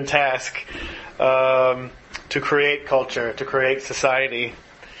human task to create culture, to create society,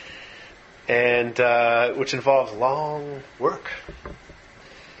 and which involves long work.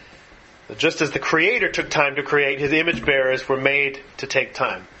 Just as the Creator took time to create, His image bearers were made to take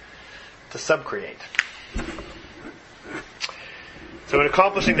time to subcreate. So in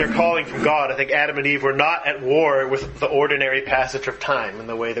accomplishing their calling from God, I think Adam and Eve were not at war with the ordinary passage of time in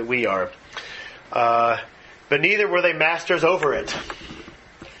the way that we are. But neither were they masters over it.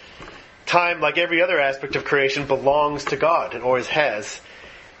 Time, like every other aspect of creation, belongs to God and always has.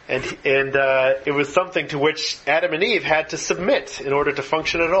 And it was something to which Adam and Eve had to submit in order to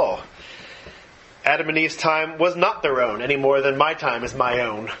function at all. Adam and Eve's time was not their own any more than my time is my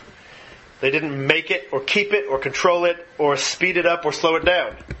own. They didn't make it or keep it or control it or speed it up or slow it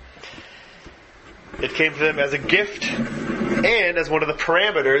down. It came to them as a gift and as one of the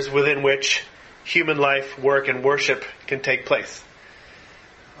parameters within which human life, work, and worship can take place.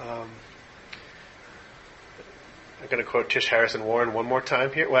 I'm going to quote Tish Harrison Warren one more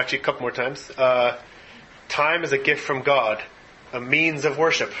time here. Well, actually a couple more times. Time is a gift from God, a means of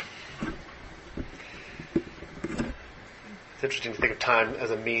worship. It's interesting to think of time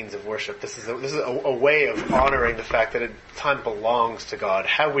as a means of worship. This is a way of honoring the fact that time belongs to God.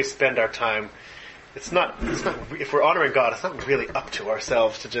 How we spend our time, it's not. If we're honoring God, it's not really up to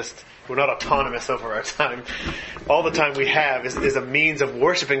ourselves to just. We're not autonomous over our time. All the time we have is a means of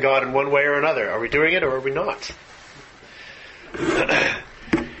worshiping God in one way or another. Are we doing it or are we not?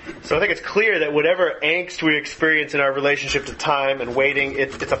 So I think it's clear that whatever angst we experience in our relationship to time and waiting,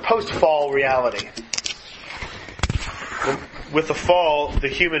 it's a post-fall reality. with the fall, the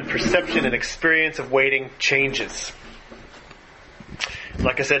human perception and experience of waiting changes.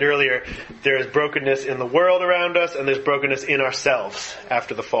 Like I said earlier, there is brokenness in the world around us, and there's brokenness in ourselves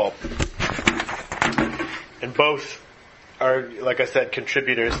after the fall. And both are, like I said,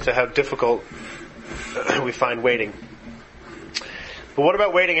 contributors to how difficult we find waiting. But what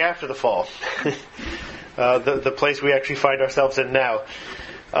about waiting after the fall? The place we actually find ourselves in now.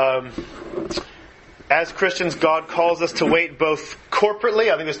 As Christians, God calls us to wait both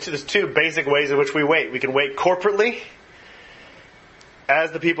corporately. I think there's two basic ways in which we wait. We can wait corporately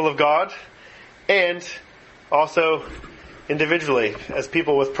as the people of God, and also individually as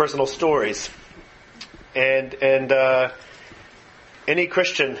people with personal stories. And any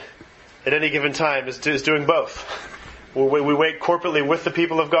Christian at any given time is doing both. We wait corporately with the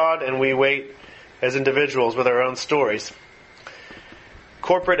people of God, and we wait as individuals with our own stories.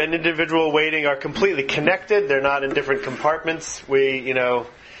 Corporate and individual waiting are completely connected. They're not in different compartments. I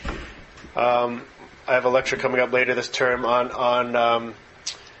have a lecture coming up later this term on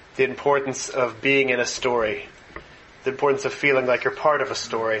the importance of being in a story, the importance of feeling like you're part of a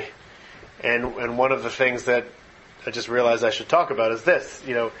story. And one of the things that I just realized I should talk about is this,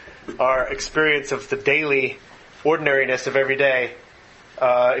 our experience of the daily ordinariness of every day,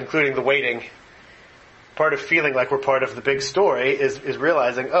 including the waiting. Part of feeling like we're part of the big story is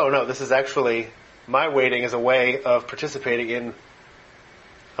realizing, oh no, this is actually, my waiting is a way of participating in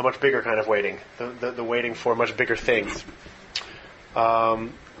a much bigger kind of waiting, the waiting for much bigger things.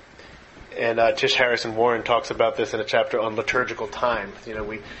 And Tish Harrison Warren talks about this in a chapter on liturgical time.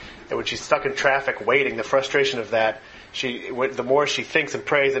 When she's stuck in traffic waiting, the frustration of that, the more she thinks and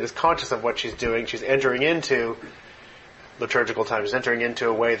prays and is conscious of what she's doing, she's entering into liturgical time. She's entering into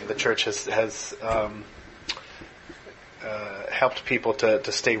a way that the church has helped people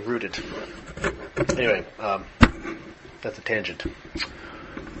to stay rooted. Anyway, that's a tangent.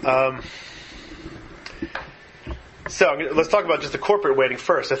 So let's talk about just the corporate waiting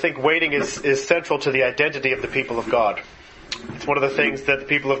first. I think waiting is central to the identity of the people of God. It's one of the things that the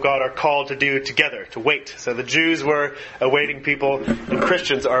people of God are called to do together, to wait. So the Jews were a waiting people, and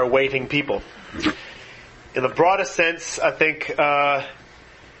Christians are a waiting people. In the broadest sense, I think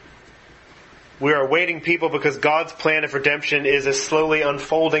we are a waiting people because God's plan of redemption is a slowly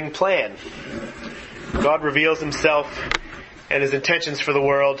unfolding plan. God reveals himself and his intentions for the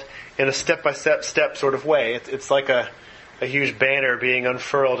world in a step-by-step sort of way. It's like a huge banner being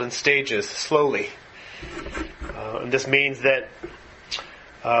unfurled in stages, slowly. And this means that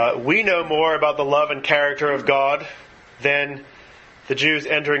we know more about the love and character of God than the Jews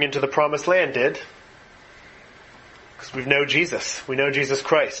entering into the Promised Land did. Because we know Jesus. We know Jesus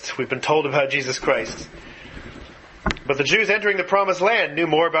Christ. We've been told about Jesus Christ. But the Jews entering the Promised Land knew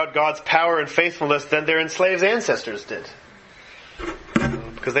more about God's power and faithfulness than their enslaved ancestors did.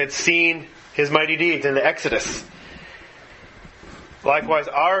 Because they'd seen his mighty deeds in the Exodus. Likewise,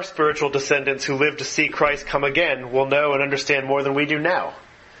 our spiritual descendants who live to see Christ come again will know and understand more than we do now.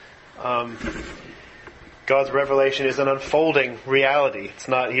 God's revelation is an unfolding reality. It's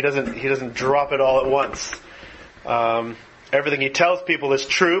not. He doesn't drop it all at once. Everything he tells people is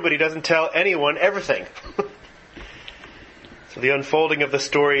true, but he doesn't tell anyone everything. So the unfolding of the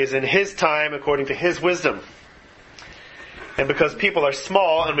story is in his time, according to his wisdom. And because people are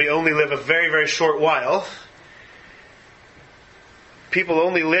small and we only live a very, very short while, people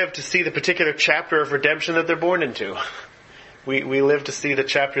only live to see the particular chapter of redemption that they're born into. We live to see the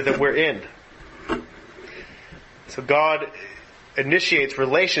chapter that we're in. So God initiates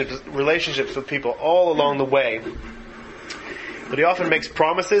relationships with people all along the way. But he often makes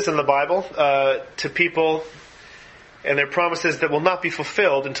promises in the Bible to people, and they're promises that will not be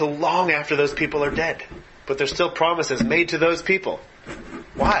fulfilled until long after those people are dead. But there's still promises made to those people.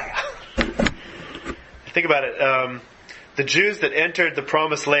 Why? Think about it. The Jews that entered the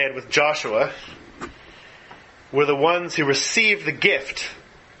Promised Land with Joshua were the ones who received the gift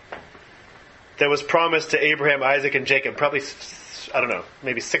that was promised to Abraham, Isaac, and Jacob. Probably,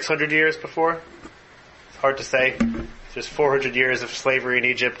 maybe 600 years before. It's hard to say. There's 400 years of slavery in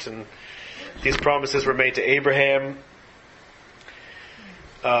Egypt, and these promises were made to Abraham.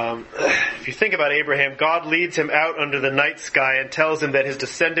 If you think about Abraham, God leads him out under the night sky and tells him that his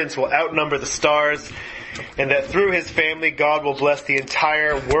descendants will outnumber the stars, and that through his family God will bless the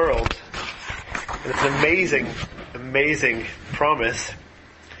entire world. And it's an amazing, amazing promise.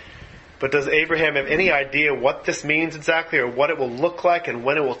 But does Abraham have any idea what this means exactly, or what it will look like, and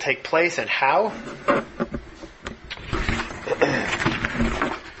when it will take place, and how?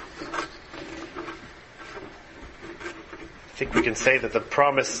 I think we can say that the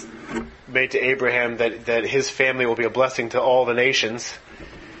promise made to Abraham that his family will be a blessing to all the nations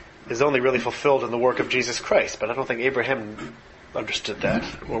is only really fulfilled in the work of Jesus Christ. But I don't think Abraham understood that,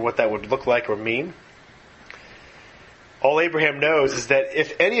 or what that would look like or mean. All Abraham knows is that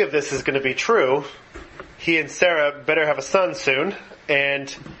if any of this is going to be true, he and Sarah better have a son soon,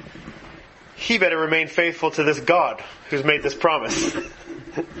 and he better remain faithful to this God who's made this promise.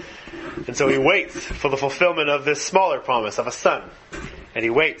 And so he waits for the fulfillment of this smaller promise of a son. And he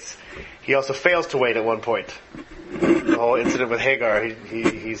waits. He also fails to wait at one point. The whole incident with Hagar,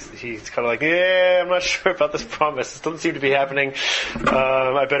 he's kind of like, I'm not sure about this promise. It doesn't seem to be happening.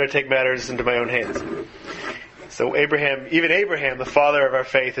 I better take matters into my own hands. So even Abraham, the father of our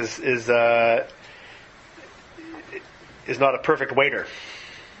faith, is not a perfect waiter.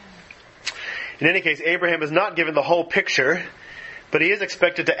 In any case, Abraham is not given the whole picture, but he is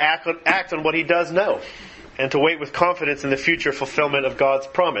expected to act on what he does know, and to wait with confidence in the future fulfillment of God's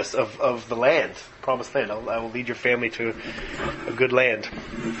promise of the land, promised land. I will lead your family to a good land.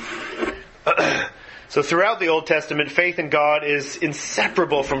 So throughout the Old Testament, faith in God is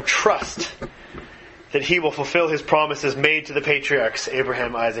inseparable from trust that He will fulfill His promises made to the patriarchs,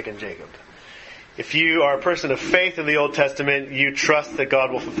 Abraham, Isaac, and Jacob. If you are a person of faith in the Old Testament, you trust that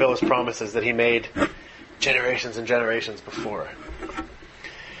God will fulfill His promises that He made generations and generations before.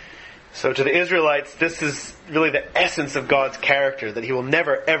 So to the Israelites, this is really the essence of God's character, that He will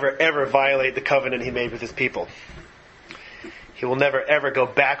never, ever, ever violate the covenant He made with His people. He will never, ever go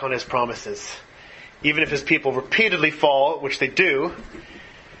back on His promises. Even if His people repeatedly fall, which they do,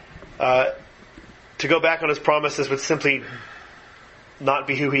 to go back on His promises would simply not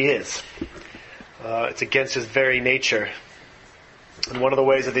be who He is. It's against His very nature. And one of the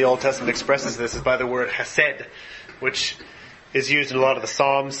ways that the Old Testament expresses this is by the word hesed, which is used in a lot of the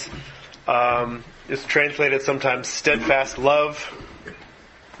Psalms. It's translated sometimes steadfast love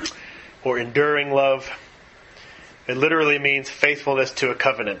or enduring love. It literally means faithfulness to a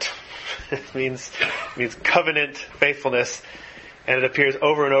covenant. It means covenant faithfulness, and it appears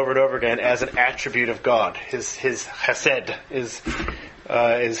over and over and over again as an attribute of God. His hesed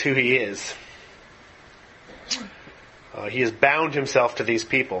is who He is. He has bound Himself to these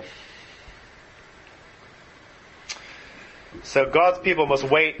people. So God's people must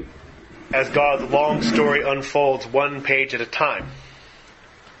wait as God's long story unfolds one page at a time.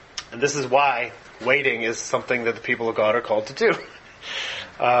 And this is why waiting is something that the people of God are called to do.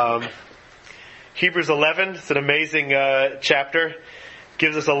 Hebrews 11, it's an amazing chapter,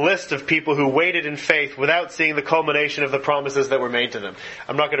 gives us a list of people who waited in faith without seeing the culmination of the promises that were made to them.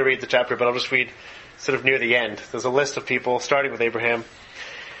 I'm not going to read the chapter, but I'll just read sort of near the end. There's a list of people, starting with Abraham.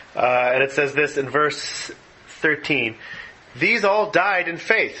 And it says this in verse 13. These all died in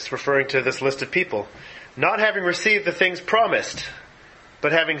faith, it's referring to this list of people, not having received the things promised,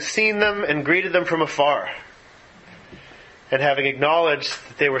 but having seen them and greeted them from afar, and having acknowledged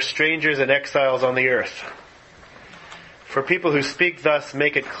that they were strangers and exiles on the earth. For people who speak thus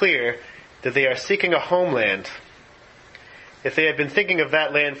make it clear that they are seeking a homeland. If they had been thinking of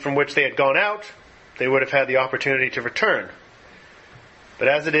that land from which they had gone out, they would have had the opportunity to return. But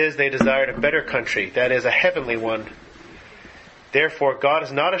as it is, they desired a better country, that is, a heavenly one. Therefore, God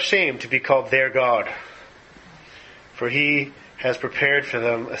is not ashamed to be called their God, for He has prepared for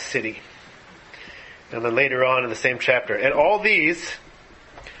them a city. And then later on in the same chapter, and all these,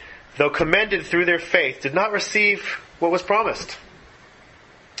 though commended through their faith, did not receive what was promised,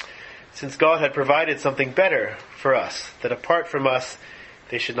 since God had provided something better for us, that apart from us,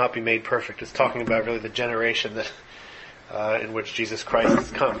 they should not be made perfect. It's talking about really the generation that in which Jesus Christ has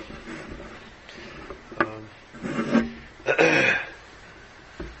come.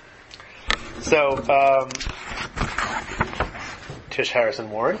 So, Tish Harrison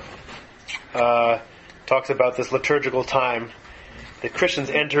Warren talks about this liturgical time that Christians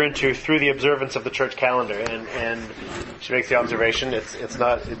enter into through the observance of the church calendar, and she makes the observation. It's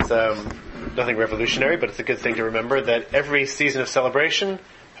nothing revolutionary, but it's a good thing to remember that every season of celebration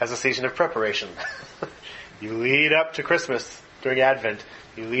has a season of preparation. You lead up to Christmas during Advent.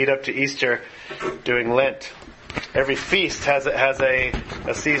 You lead up to Easter during Lent. Every feast has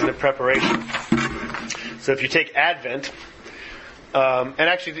a season of preparation. So if you take Advent, and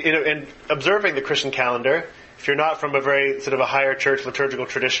actually, in observing the Christian calendar, if you're not from a very sort of a higher church liturgical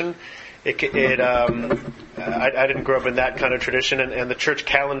tradition, I didn't grow up in that kind of tradition, and the church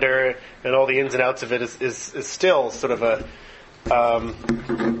calendar and all the ins and outs of it is still sort of a,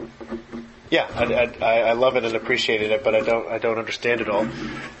 I love it and appreciated it, but I don't understand it all.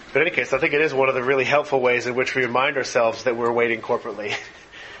 But in any case, I think it is one of the really helpful ways in which we remind ourselves that we're waiting corporately,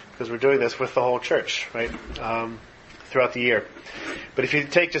 because we're doing this with the whole church, right? throughout the year. But if you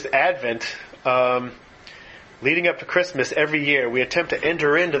take just Advent, leading up to Christmas every year, we attempt to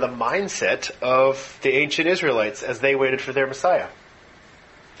enter into the mindset of the ancient Israelites as they waited for their Messiah.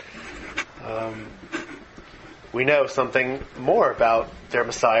 We know something more about their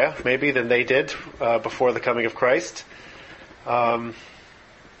Messiah, maybe, than they did before the coming of Christ. But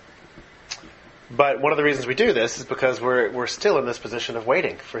one of the reasons we do this is because we're still in this position of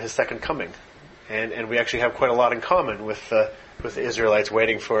waiting for His second coming. And we actually have quite a lot in common with the Israelites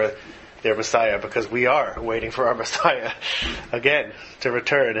waiting for their Messiah, because we are waiting for our Messiah again to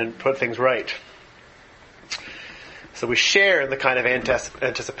return and put things right. So we share in the kind of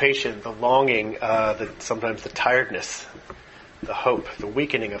anticipation, the longing, sometimes the tiredness, the hope, the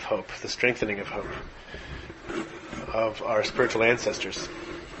weakening of hope, the strengthening of hope of our spiritual ancestors.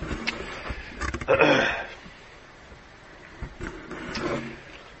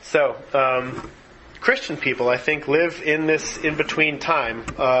 So, Christian people, I think, live in this in-between time,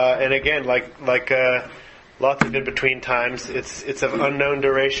 and again, like lots of in-between times, it's of unknown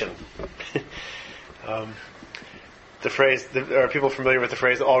duration. The phrase, are people familiar with the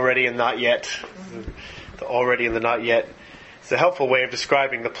phrase "already and not yet"? The already and the not yet. It's a helpful way of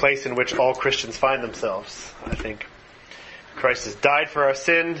describing the place in which all Christians find themselves, I think. Christ has died for our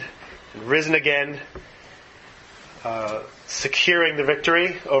sin and risen again, securing the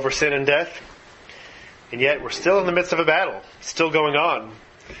victory over sin and death. And yet we're still in the midst of a battle, still going on.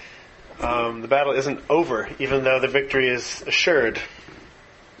 The battle isn't over, even though the victory is assured.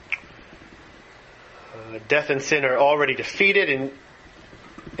 Death and sin are already defeated,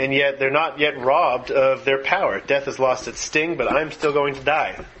 and yet they're not yet robbed of their power. Death has lost its sting, but I'm still going to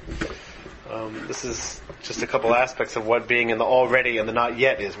die. This is just a couple aspects of what being in the already and the not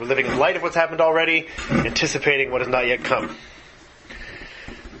yet is. We're living in light of what's happened already, anticipating what has not yet come.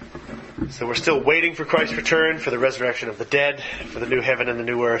 So we're still waiting for Christ's return, for the resurrection of the dead, for the new heaven and the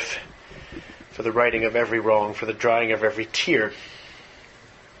new earth, for the righting of every wrong, for the drying of every tear.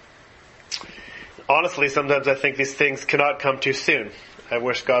 Honestly, sometimes I think these things cannot come too soon. I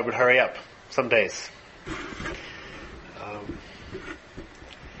wish God would hurry up some days.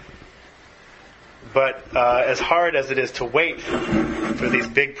 But as hard as it is to wait for these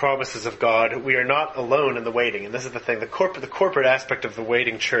big promises of God, we are not alone in the waiting. And this is the thing. The corporate aspect of the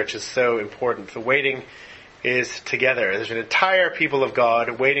waiting church is so important. The waiting is together. There's an entire people of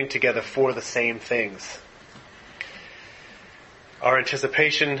God waiting together for the same things. Our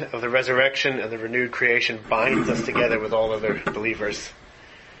anticipation of the resurrection and the renewed creation binds us together with all other believers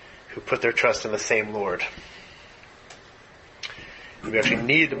who put their trust in the same Lord. We actually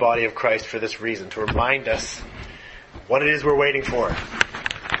need the body of Christ for this reason, to remind us what it is we're waiting for.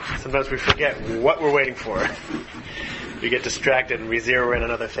 Sometimes we forget what we're waiting for. We get distracted and we zero in on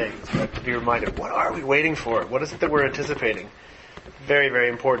other things. But to be reminded, what are we waiting for? What is it that we're anticipating? Very, very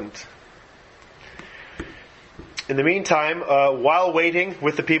important. In the meantime, while waiting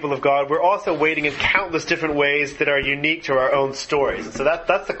with the people of God, we're also waiting in countless different ways that are unique to our own stories. And so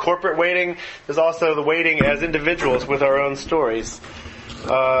that's the corporate waiting. There's also the waiting as individuals with our own stories.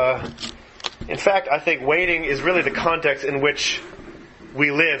 In fact, I think waiting is really the context in which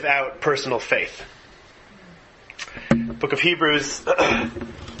we live out personal faith. Book of Hebrews,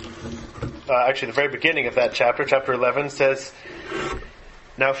 actually the very beginning of that chapter 11, says,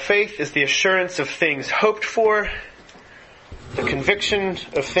 "Now faith is the assurance of things hoped for, the conviction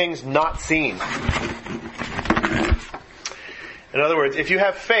of things not seen." In other words, if you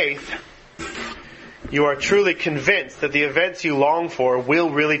have faith, you are truly convinced that the events you long for will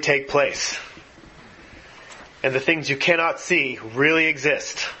really take place. And the things you cannot see really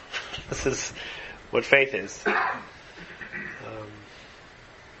exist. This is what faith is.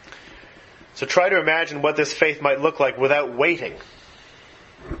 So try to imagine what this faith might look like without waiting.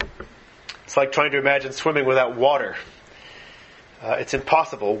 It's like trying to imagine swimming without water. It's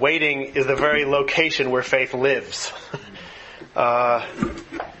impossible. Waiting is the very location where faith lives.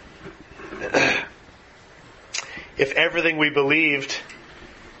 If everything we believed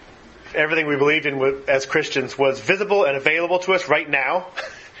in as Christians was visible and available to us right now,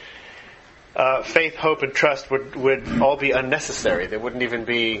 faith, hope, and trust would all be unnecessary. They wouldn't even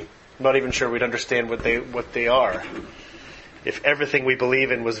be. I'm not even sure we'd understand what they are. If everything we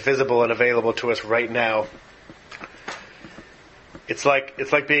believe in was visible and available to us right now, it's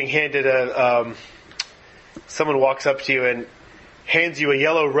like being handed someone walks up to you and hands you a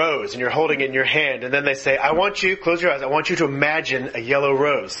yellow rose, and you're holding it in your hand, and then they say, close your eyes, I want you to imagine a yellow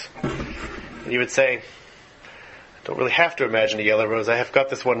rose. And you would say, I don't really have to imagine a yellow rose, I have got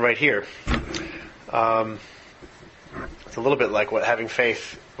this one right here. It's a little bit like what having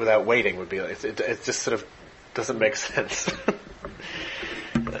faith without waiting would be like. It's just sort of doesn't make sense.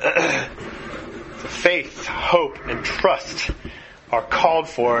 Faith, hope, and trust are called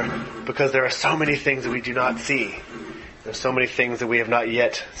for because there are so many things that we do not see. There are so many things that we have not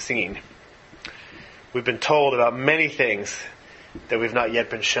yet seen. We've been told about many things that we've not yet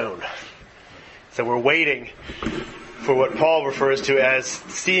been shown. So we're waiting for what Paul refers to as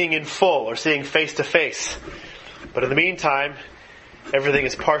seeing in full or seeing face to face. But in the meantime, everything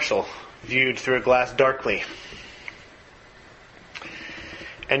is partial, viewed through a glass darkly.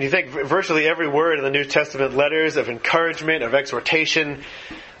 And you think virtually every word in the New Testament letters of encouragement, of exhortation,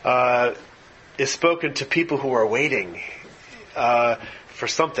 is spoken to people who are waiting for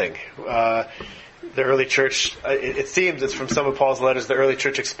something. The early church, it seems it's from some of Paul's letters, the early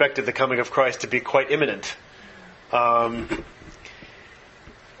church expected the coming of Christ to be quite imminent. But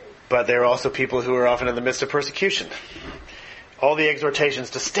there are also people who are often in the midst of persecution. All the exhortations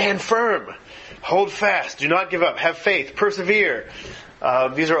to stand firm, hold fast, do not give up, have faith, persevere.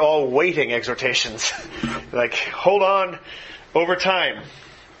 These are all waiting exhortations. Like, hold on over time.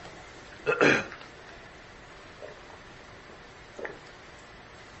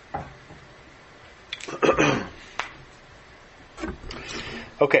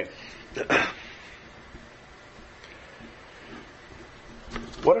 Okay.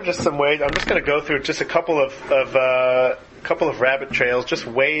 What are just some ways? I'm just going to go through just a couple of rabbit trails, just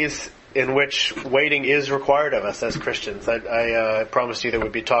ways in which waiting is required of us as Christians. I promised you that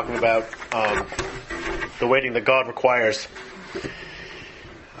we'd be talking about the waiting that God requires.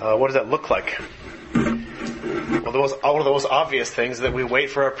 What does that look like? Well, one of the most obvious things is that we wait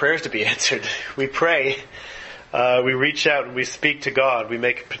for our prayers to be answered. We pray, we reach out and we speak to God. We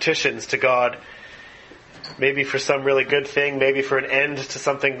make petitions to God, maybe for some really good thing, maybe for an end to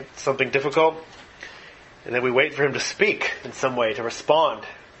something difficult. And then we wait for Him to speak in some way, to respond,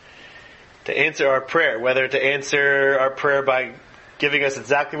 to answer our prayer, whether to answer our prayer by giving us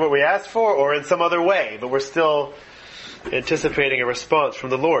exactly what we asked for or in some other way, but we're still anticipating a response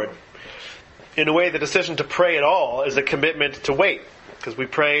from the Lord. In a way, the decision to pray at all is a commitment to wait, because we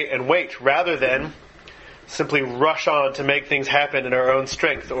pray and wait rather than simply rush on to make things happen in our own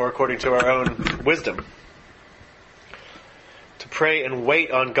strength or according to our own wisdom. To pray and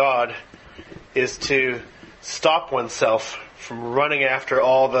wait on God is to stop oneself from running after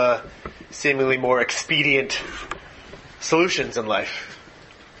all the seemingly more expedient solutions in life.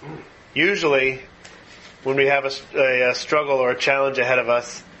 Usually, when we have a struggle or a challenge ahead of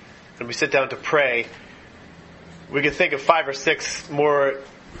us, and we sit down to pray, we can think of 5 or 6 more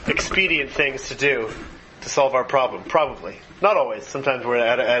expedient things to do to solve our problem. Probably. Not always. Sometimes we're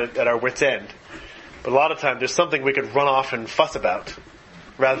at our wit's end. But a lot of times there's something we could run off and fuss about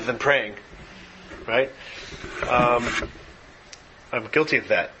rather than praying. Right? I'm guilty of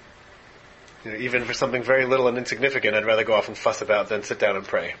that. Even for something very little and insignificant, I'd rather go off and fuss about than sit down and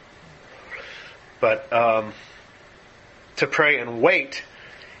pray. But to pray and wait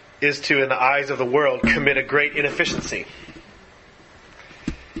is to, in the eyes of the world, commit a great inefficiency.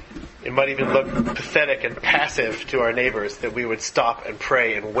 It might even look pathetic and passive to our neighbors that we would stop and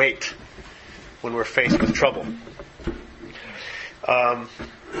pray and wait when we're faced with trouble.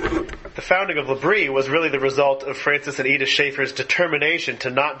 The founding of L'Abri was really the result of Francis and Edith Schaeffer's determination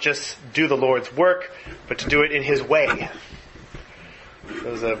to not just do the Lord's work, but to do it in His way.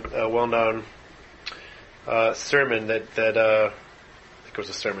 There was a well-known sermon that I think it was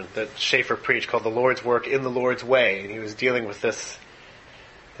a sermon that Schaeffer preached called "The Lord's Work in the Lord's Way," and he was dealing with this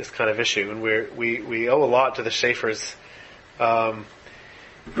kind of issue. And we owe a lot to the Schaeffers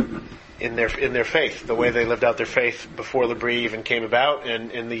in their faith, the way they lived out their faith before L'Abri even came about,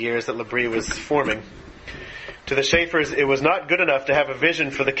 and in the years that L'Abri was forming. To the Schaeffers, it was not good enough to have a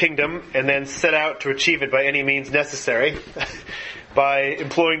vision for the kingdom and then set out to achieve it by any means necessary, by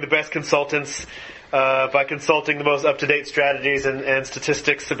employing the best consultants, by consulting the most up-to-date strategies and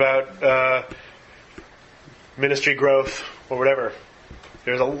statistics about ministry growth or whatever.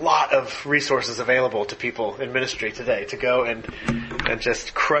 There's a lot of resources available to people in ministry today to go and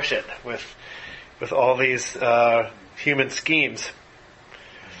just crush it with all these human schemes.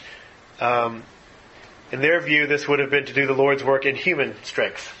 In their view, this would have been to do the Lord's work in human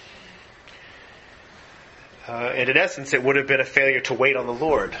strength. And in essence, it would have been a failure to wait on the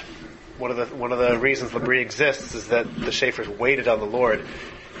Lord. One of the reasons L'Abri exists is that the Schaeffers waited on the Lord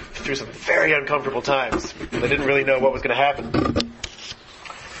through some very uncomfortable times. They didn't really know what was going to happen.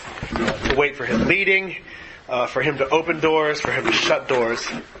 To wait for His leading, for Him to open doors, for Him to shut doors.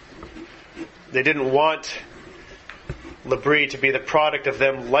 They didn't want L'Abri to be the product of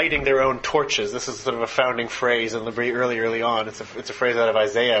them lighting their own torches. This is sort of a founding phrase in L'Abri early on. It's a phrase out of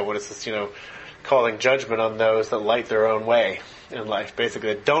Isaiah when it says, calling judgment on those that light their own way in life.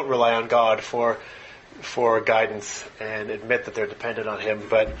 Basically, don't rely on God for guidance and admit that they're dependent on Him,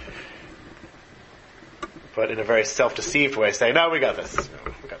 but in a very self-deceived way, saying, "No, we got this.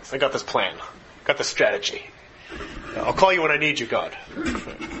 I got this plan. Got this strategy. I'll call you when I need you, God."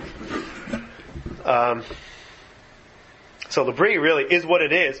 So L'Abri really is what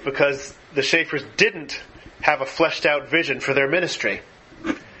it is because the Schaeffers didn't have a fleshed out vision for their ministry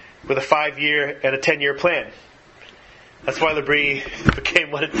with a 5-year and a 10-year plan. That's why L'Abri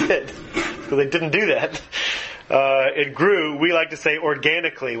became what it did, because they didn't do that. It grew, we like to say,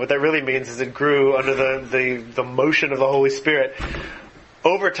 organically. What that really means is it grew under the motion of the Holy Spirit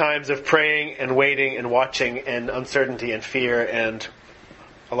over times of praying and waiting and watching and uncertainty and fear and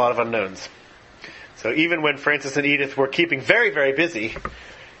a lot of unknowns. So even when Francis and Edith were keeping very, very busy,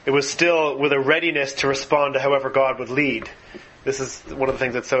 it was still with a readiness to respond to however God would lead. This is one of the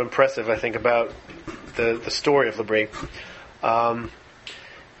things that's so impressive, I think, about the story of L'Abri.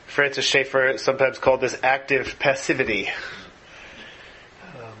 Francis Schaeffer sometimes called this active passivity.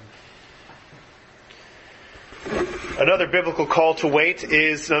 Another biblical call to wait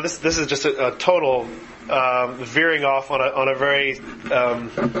is, now this is just a total veering off on a very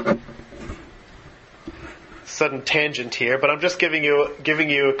sudden tangent here, but I'm just giving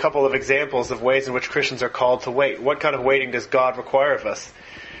you a couple of examples of ways in which Christians are called to wait. What kind of waiting does God require of us?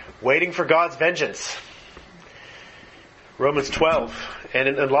 Waiting for God's vengeance. Romans 12, and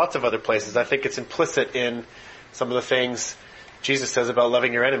in lots of other places. I think it's implicit in some of the things Jesus says about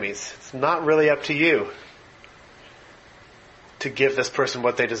loving your enemies. It's not really up to you to give this person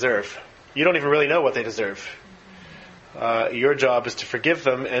what they deserve. You don't even really know what they deserve. Your job is to forgive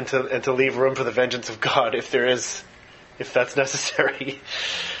them and to leave room for the vengeance of God if that's necessary.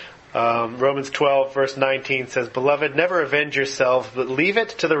 Romans 12 verse 19 says, "Beloved, never avenge yourselves, but leave it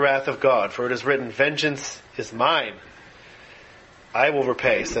to the wrath of God, for it is written, 'Vengeance is mine. I will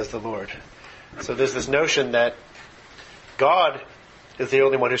repay,' says the Lord." So there's this notion that God is the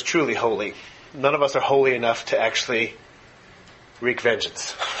only one who's truly holy. None of us are holy enough to actually wreak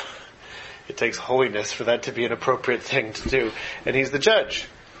vengeance. It takes holiness for that to be an appropriate thing to do. And He's the judge.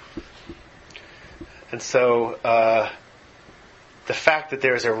 And so the fact that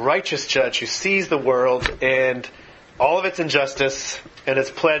there is a righteous judge who sees the world and all of its injustice and is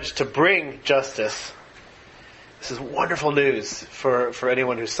pledged to bring justice, this is wonderful news for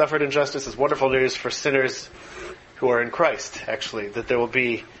anyone who's suffered injustice. It's wonderful news for sinners who are in Christ, actually, that there will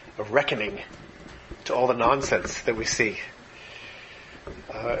be a reckoning to all the nonsense that we see.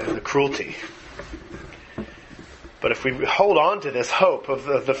 And the cruelty. But if we hold on to this hope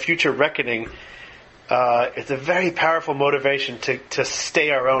of the future reckoning, it's a very powerful motivation to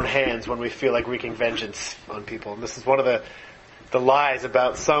stay our own hands when we feel like wreaking vengeance on people. And this is one of the lies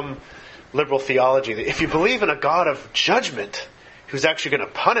about some liberal theology, that if you believe in a God of judgment who's actually going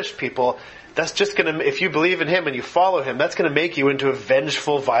to punish people, that's just going to, if you believe in Him and you follow Him, that's going to make you into a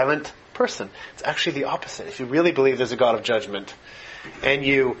vengeful, violent person. It's actually the opposite. If you really believe there's a God of judgment and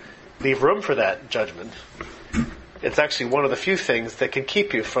you leave room for that judgment, it's actually one of the few things that can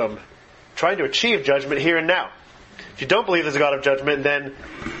keep you from trying to achieve judgment here and now. If you don't believe there's a God of judgment, then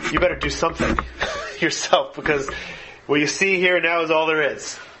you better do something yourself, because what you see here and now is all there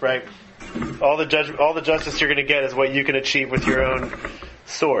is, right? All the justice you're going to get is what you can achieve with your own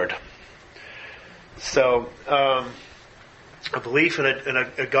sword. So, a belief in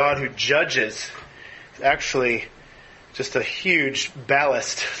a God who judges is actually just a huge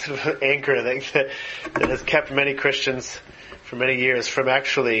ballast, anchor that has kept many Christians for many years from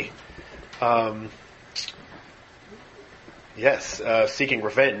actually, seeking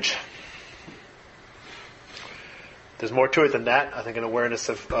revenge. There's more to it than that. I think an awareness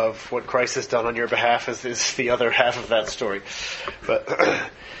of what Christ has done on your behalf is the other half of that story. But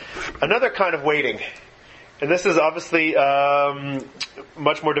another kind of waiting, and this is obviously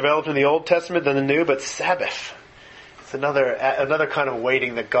much more developed in the Old Testament than the New, but Sabbath. It's another kind of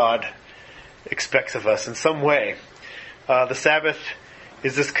waiting that God expects of us in some way. The Sabbath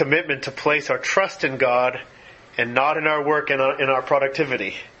is this commitment to place our trust in God and not in our work and in our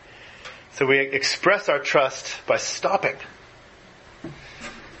productivity. So we express our trust by stopping.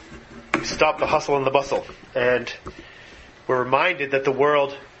 We stop the hustle and the bustle. And we're reminded that the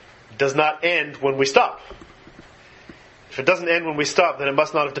world does not end when we stop. If it doesn't end when we stop, then it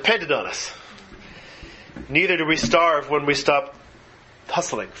must not have depended on us. Neither do we starve when we stop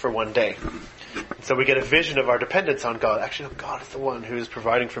hustling for one day. And so we get a vision of our dependence on God. Actually, no, God is the one who is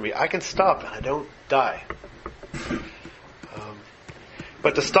providing for me. I can stop and I don't die.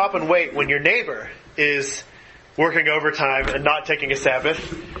 But to stop and wait when your neighbor is working overtime and not taking a Sabbath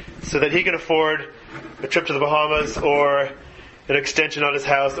so that he can afford a trip to the Bahamas or an extension on his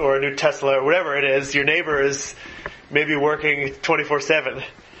house or a new Tesla or whatever it is. Your neighbor is maybe working 24/7.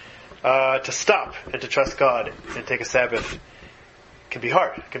 To stop and to trust God and take a Sabbath can be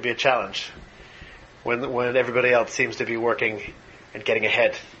hard. It can be a challenge when everybody else seems to be working and getting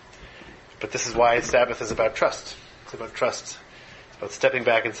ahead. But this is why Sabbath is about trust. It's about trust. It's about stepping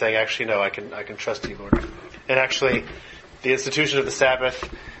back and saying, actually, no, I can trust you, Lord. And actually, the institution of the Sabbath,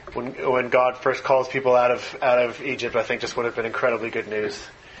 when God first calls people out of Egypt, I think just would have been incredibly good news.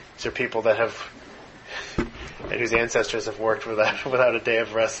 These are people that have, and whose ancestors have worked without a day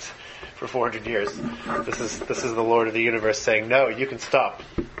of rest for 400 years. This is the Lord of the universe saying, no, you can stop.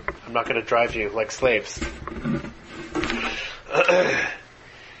 I'm not going to drive you like slaves.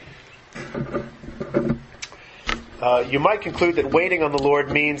 You might conclude that waiting on the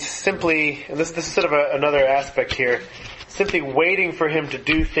Lord means simply, and this is sort of another aspect here, simply waiting for Him to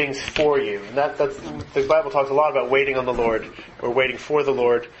do things for you. And that's the Bible talks a lot about waiting on the Lord, or waiting for the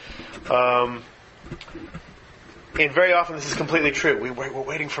Lord. And very often this is completely true. We're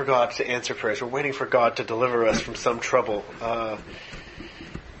waiting for God to answer prayers. We're waiting for God to deliver us from some trouble.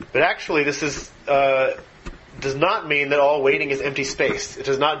 But actually, this does not mean that all waiting is empty space. It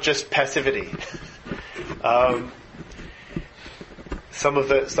is not just passivity. Some of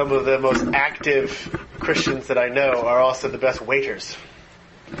the most active Christians that I know are also the best waiters.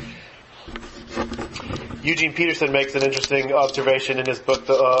 Eugene Peterson makes an interesting observation in his book,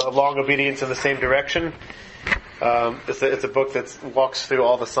 Long Obedience in the Same Direction. It's a book that walks through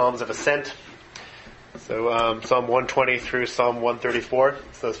all the Psalms of Ascent. So Psalm 120 through Psalm 134.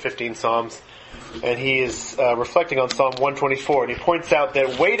 So those 15 Psalms. And he is reflecting on Psalm 124. And he points out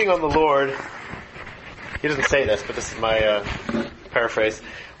that waiting on the Lord, he doesn't say this, but this is my paraphrase.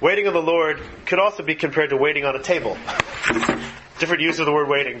 Waiting on the Lord could also be compared to waiting on a table. Different use of the word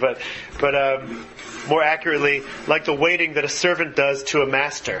waiting, but more accurately, like the waiting that a servant does to a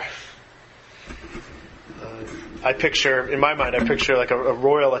master. In my mind, I picture like a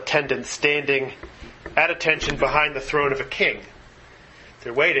royal attendant standing at attention behind the throne of a king.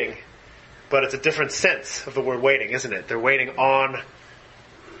 They're waiting, but it's a different sense of the word waiting, isn't it? They're waiting on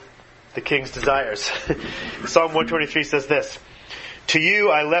the king's desires. Psalm 123 says this, "To you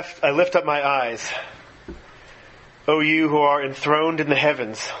I lift up my eyes, O you who are enthroned in the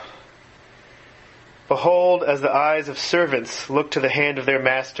heavens. Behold, as the eyes of servants look to the hand of their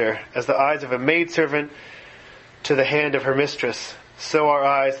master, as the eyes of a maidservant to the hand of her mistress, so our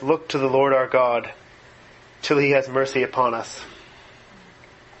eyes look to the Lord our God, till He has mercy upon us."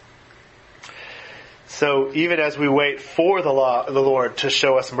 So even as we wait for the Lord to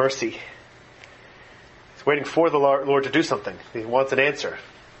show us mercy, He's waiting for the Lord to do something. He wants an answer.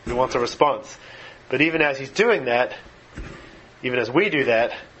 He wants a response. But even as He's doing that, even as we do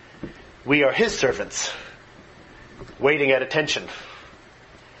that, we are His servants, waiting at attention,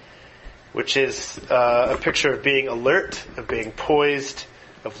 which is a picture of being alert, of being poised,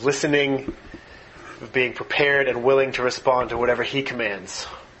 of listening, of being prepared and willing to respond to whatever He commands.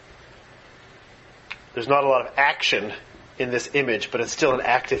 There's not a lot of action in this image, but it's still an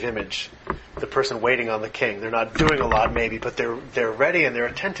active image. The person waiting on the king. They're not doing a lot maybe, but they're ready and they're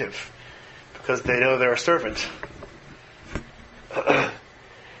attentive because they know they're a servant.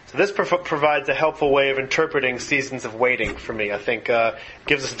 So this provides a helpful way of interpreting seasons of waiting for me. I think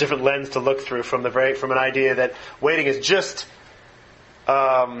gives us a different lens to look through from an idea that waiting is just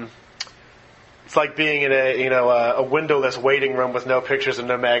it's like being in a windowless waiting room with no pictures and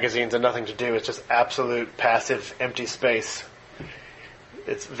no magazines and nothing to do. It's just absolute passive empty space.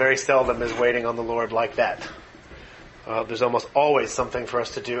 It's very seldom is waiting on the Lord like that. There's almost always something for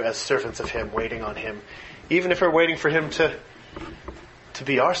us to do as servants of Him, waiting on Him, even if we're waiting for Him to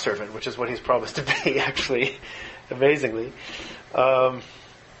be our servant, which is what He's promised to be, actually, amazingly.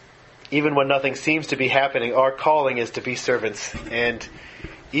 Even when nothing seems to be happening, our calling is to be servants. And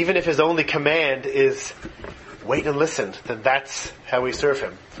even if His only command is wait and listen, then that's how we serve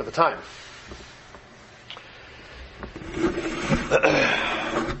Him for the time.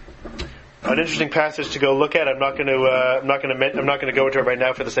 An interesting passage to go look at. I'm not going to go into it right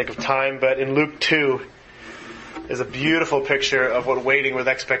now for the sake of time, but in Luke 2, is a beautiful picture of what waiting with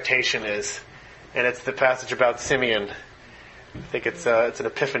expectation is. And it's the passage about Simeon. I think it's an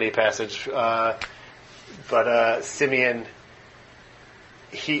Epiphany passage. But Simeon,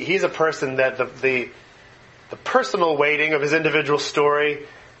 he's a person that the personal waiting of his individual story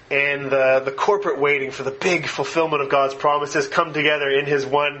and the corporate waiting for the big fulfillment of God's promises come together in his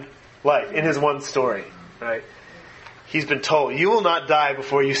one life, in his one story. Right? He's been told, you will not die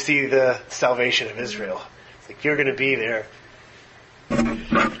before you see the salvation of Israel. Like, you're going to be there.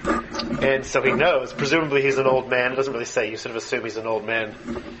 And so he knows, presumably he's an old man. It doesn't really say, you sort of assume he's an old man.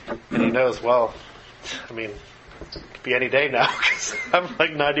 And he knows, well, I mean, it could be any day now, because I'm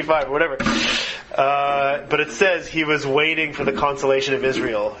like 95 or whatever. But it says he was waiting for the consolation of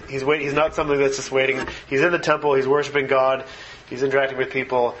Israel. He's not something that's just waiting. He's in the temple, he's worshiping God, he's interacting with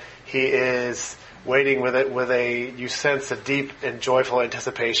people. He is waiting with you sense a deep and joyful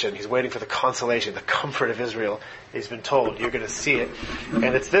anticipation. He's waiting for the consolation, the comfort of Israel. He's been told, you're going to see it.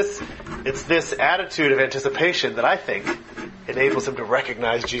 And it's this attitude of anticipation that I think enables him to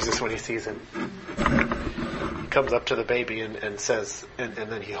recognize Jesus when he sees him. He comes up to the baby and says, and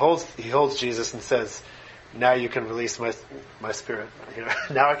then he holds Jesus and says, now you can release my spirit. You know,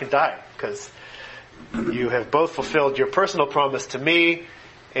 now I can die, because you have both fulfilled your personal promise to me,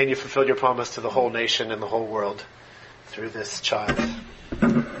 and you fulfilled your promise to the whole nation and the whole world through this child.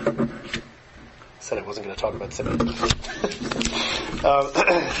 Said I wasn't going to talk about sin.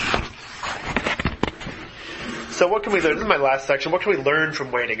 So what can we learn? This is my last section. What can we learn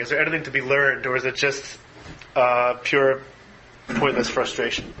from waiting? Is there anything to be learned, or is it just pure pointless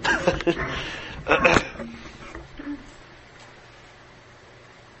frustration?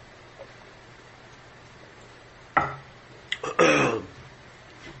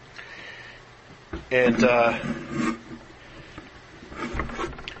 And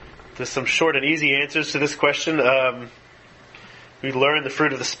there's some short and easy answers to this question. We learn the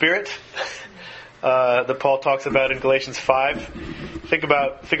fruit of the Spirit that Paul talks about in Galatians 5. Think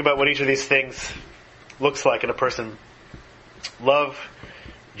about what each of these things looks like in a person. Love,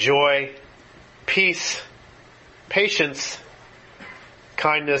 joy, peace, patience,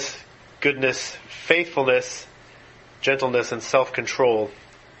 kindness, goodness, faithfulness, gentleness, and self-control.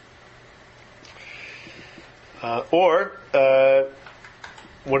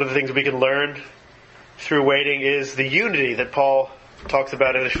 One of the things we can learn through waiting is the unity that Paul talks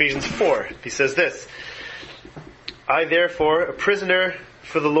about in Ephesians 4. He says this, I therefore, a prisoner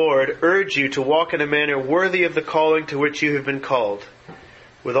for the Lord, urge you to walk in a manner worthy of the calling to which you have been called,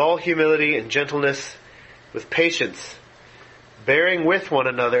 with all humility and gentleness, with patience, bearing with one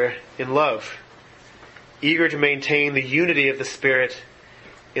another in love, eager to maintain the unity of the Spirit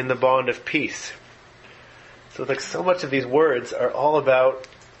in the bond of peace. So like so much of these words are all about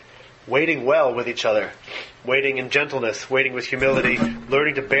waiting well with each other, waiting in gentleness, waiting with humility,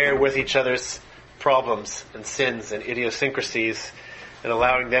 learning to bear with each other's problems and sins and idiosyncrasies, and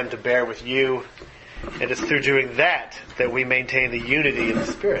allowing them to bear with you. And it's through doing that that we maintain the unity in the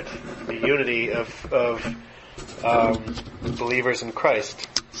Spirit, the unity of believers in Christ.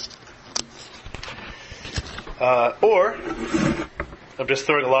 Or, I'm just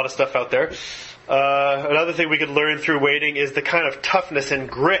throwing a lot of stuff out there. Another thing we could learn through waiting is the kind of toughness and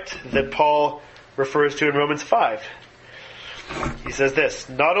grit that Paul refers to in Romans 5. He says this,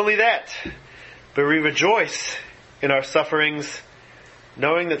 not only that, but we rejoice in our sufferings,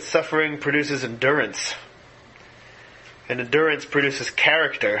 knowing that suffering produces endurance, and endurance produces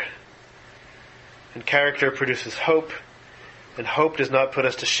character, and character produces hope, and hope does not put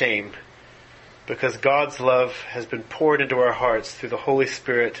us to shame, because God's love has been poured into our hearts through the Holy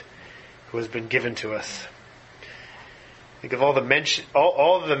Spirit who has been given to us. Think of all of the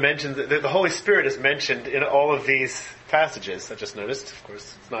mentions, the Holy Spirit is mentioned in all of these passages. I just noticed, of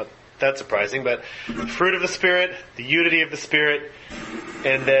course, it's not that surprising, but the fruit of the Spirit, the unity of the Spirit,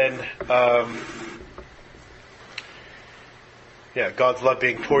 and then, God's love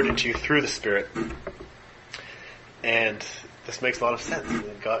being poured into you through the Spirit. And this makes a lot of sense.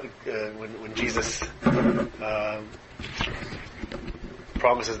 God, when Jesus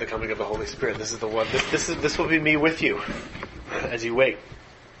promises the coming of the Holy Spirit, this is the one. This will be me with you as you wait.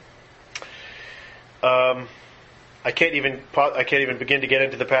 I can't even begin to get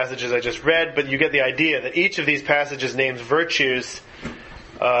into the passages I just read, but you get the idea that each of these passages names virtues,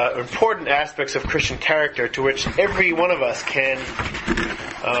 important aspects of Christian character to which every one of us can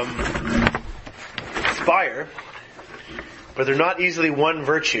aspire. But they're not easily won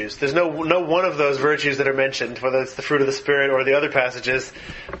virtues. There's no one of those virtues that are mentioned, whether it's the fruit of the Spirit or the other passages,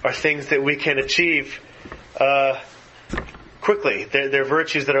 are things that we can achieve quickly. They're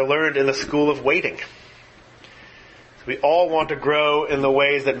virtues that are learned in the school of waiting. So we all want to grow in the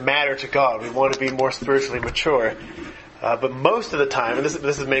ways that matter to God. We want to be more spiritually mature. But most of the time, and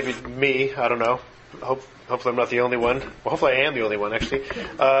this is maybe me, I don't know. Hopefully I'm not the only one. Well, hopefully I am the only one, actually.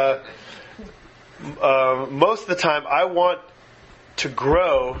 Most of the time I want to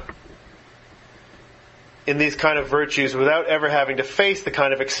grow in these kind of virtues without ever having to face the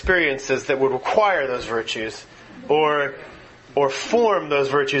kind of experiences that would require those virtues or form those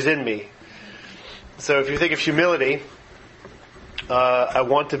virtues in me. So if you think of humility, I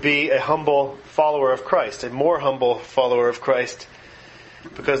want to be a humble follower of Christ, a more humble follower of Christ,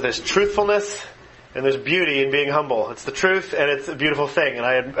 because there's truthfulness and there's beauty in being humble. It's the truth and it's a beautiful thing, and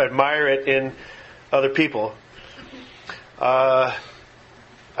I admire it in other people. I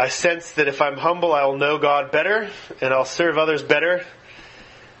sense that if I'm humble, I'll know God better and I'll serve others better.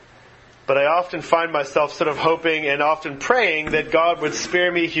 But I often find myself sort of hoping and often praying that God would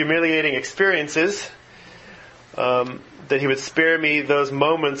spare me humiliating experiences, that He would spare me those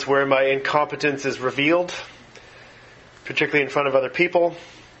moments where my incompetence is revealed, particularly in front of other people.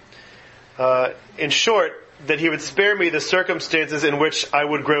 In short, that He would spare me the circumstances in which I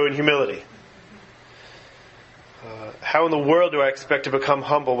would grow in humility. How in the world do I expect to become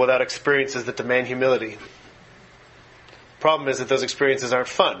humble without experiences that demand humility? The problem is that those experiences aren't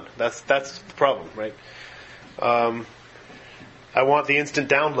fun. That's the problem, right? I want the instant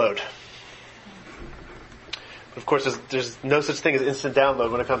download. Of course, there's no such thing as instant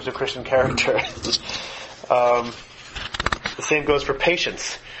download when it comes to Christian character. The same goes for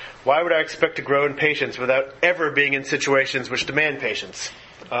patience. Why would I expect to grow in patience without ever being in situations which demand patience?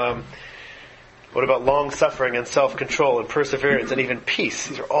 What about long-suffering and self-control and perseverance and even peace?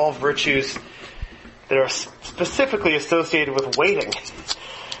 These are all virtues that are specifically associated with waiting.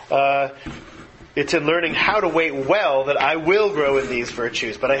 It's in learning how to wait well that I will grow in these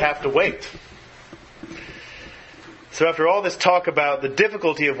virtues, but I have to wait. So after all this talk about the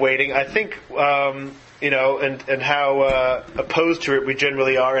difficulty of waiting, I think, and how opposed to it we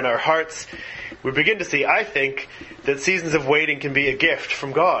generally are in our hearts, we begin to see, I think, that seasons of waiting can be a gift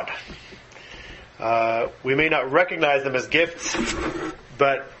from God. We may not recognize them as gifts,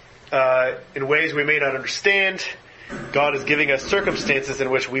 but in ways we may not understand, God is giving us circumstances in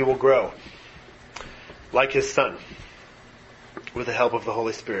which we will grow, like His Son, with the help of the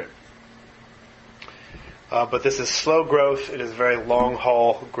Holy Spirit. But this is slow growth. It is very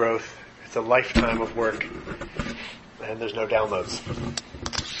long-haul growth. It's a lifetime of work, and there's no downloads.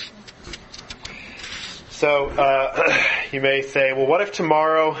 So you may say, well, what if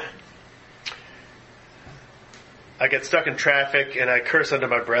tomorrow I get stuck in traffic and I curse under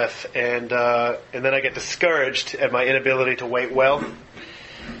my breath, and then I get discouraged at my inability to wait well,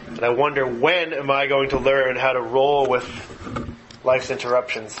 and I wonder, when am I going to learn how to roll with life's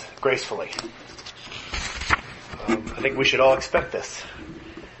interruptions gracefully? I think we should all expect this.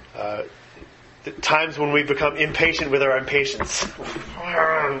 The times when we become impatient with our impatience.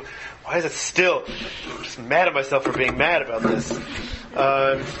 Why is it still? I'm just mad at myself for being mad about this.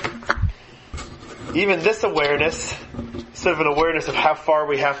 Even this awareness, sort of an awareness of how far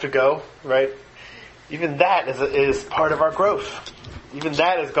we have to go, right? Even that is part of our growth. Even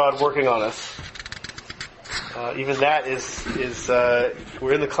that is God working on us. Even that is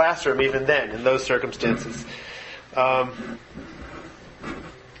we're in the classroom even then, in those circumstances.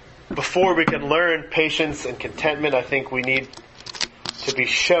 Before we can learn patience and contentment, I think we need to be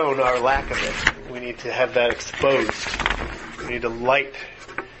shown our lack of it. We need to have that exposed. We need a light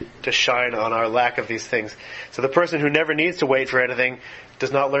to shine on our lack of these things. So the person who never needs to wait for anything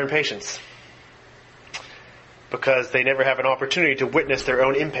does not learn patience, because they never have an opportunity to witness their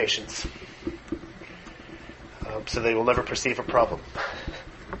own impatience. So they will never perceive a problem.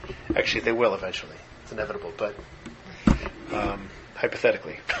 Actually, they will eventually. It's inevitable, but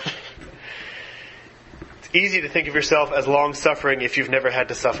hypothetically. It's easy to think of yourself as long-suffering if you've never had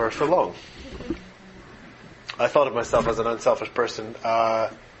to suffer for long. I thought of myself as an unselfish person,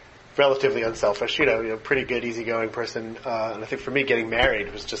 relatively unselfish, pretty good, easygoing person. And I think for me, getting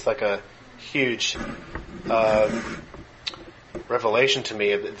married was just like a huge revelation to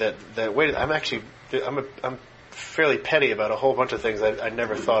me that wait, I'm fairly petty about a whole bunch of things I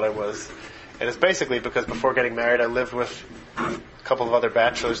never thought I was. And it's basically because before getting married, I lived with a couple of other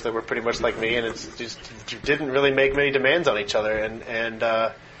bachelors that were pretty much like me, and it's just, you didn't really make many demands on each other. And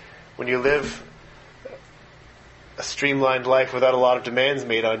when you live a streamlined life without a lot of demands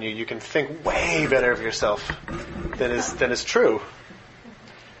made on you, you can think way better of yourself than is true.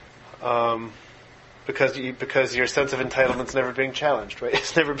 Because your sense of entitlement's never being challenged, right?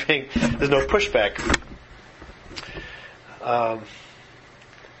 There's no pushback.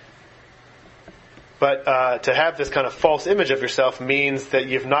 But to have this kind of false image of yourself means that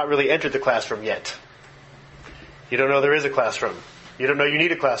you've not really entered the classroom yet. You don't know there is a classroom. You don't know you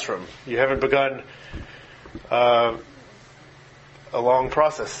need a classroom. You haven't begun a long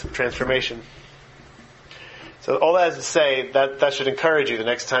process of transformation. So all that is to say, that should encourage you the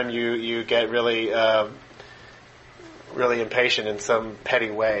next time you get really impatient in some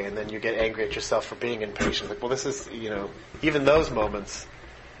petty way, and then you get angry at yourself for being impatient. Like, well, this is, even those moments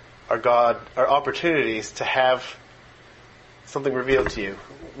are opportunities to have something revealed to you,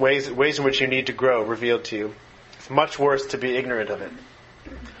 ways in which you need to grow revealed to you. It's much worse to be ignorant of it.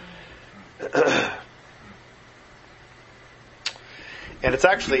 And it's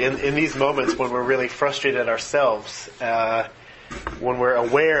actually in these moments when we're really frustrated ourselves, when we're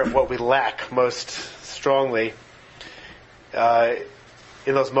aware of what we lack most strongly, in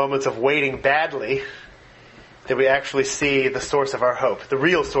those moments of waiting badly, that we actually see the source of our hope, the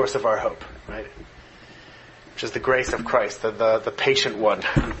real source of our hope, right? Which is the grace of Christ, the patient one.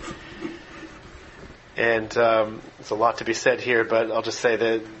 And there's a lot to be said here, but I'll just say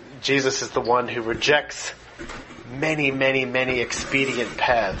that Jesus is the one who rejects many, many, many expedient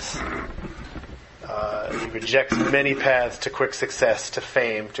paths. He rejects many paths to quick success, to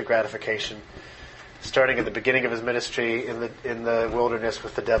fame, to gratification. Starting at the beginning of his ministry in the wilderness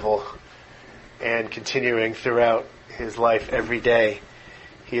with the devil, and continuing throughout his life every day,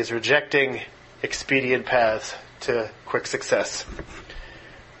 he is rejecting expedient paths to quick success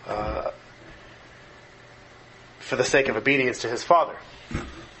for the sake of obedience to his Father,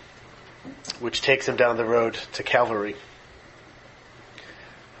 which takes him down the road to Calvary.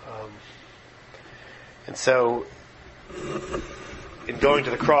 And so, in going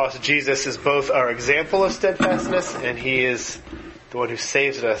to the cross, Jesus is both our example of steadfastness, and he is the one who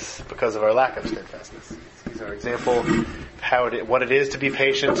saves us because of our lack of steadfastness. He's our example of what it is to be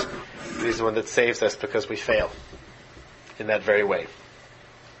patient. He's the one that saves us because we fail in that very way.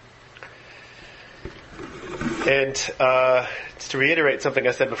 And to reiterate something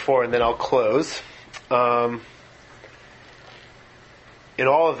I said before, and then I'll close. In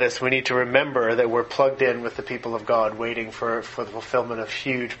all of this, we need to remember that we're plugged in with the people of God, waiting for the fulfillment of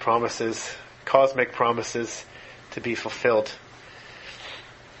huge promises, cosmic promises to be fulfilled.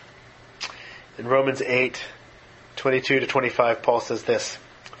 In Romans 8:22-25, Paul says this: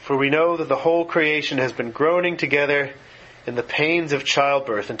 "For we know that the whole creation has been groaning together in the pains of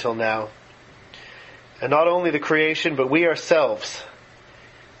childbirth until now. And not only the creation, but we ourselves,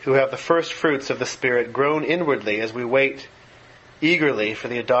 who have the first fruits of the Spirit, groan inwardly as we wait eagerly for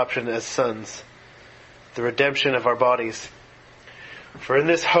the adoption as sons, the redemption of our bodies. For in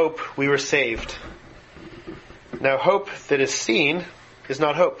this hope we were saved. Now hope that is seen is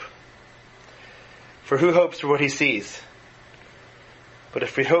not hope. For who hopes for what he sees? But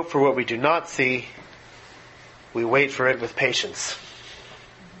if we hope for what we do not see, we wait for it with patience."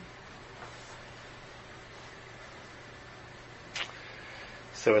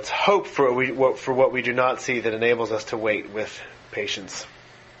 So it's hope for what we do not see that enables us to wait with patience.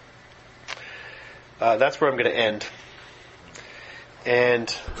 That's where I'm going to end. And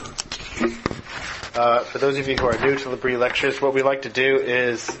for those of you who are new to L'Abri Lectures, what we like to do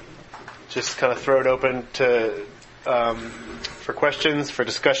is just kind of throw it open to for questions, for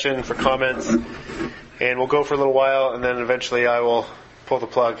discussion, for comments, and we'll go for a little while, and then eventually I will pull the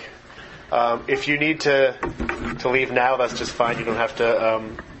plug. If you need to leave now, that's just fine. You don't have to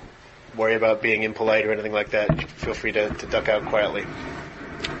worry about being impolite or anything like that. Feel free to duck out quietly.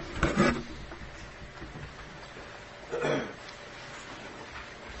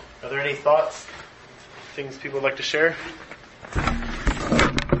 Are there any thoughts, things people would like to share?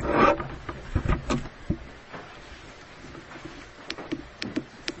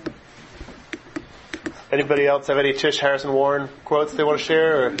 Anybody else have any Tish Harrison Warren quotes they want to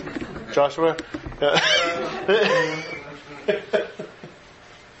share, or Joshua?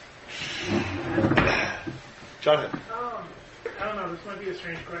 Jonathan. I don't know, this might be a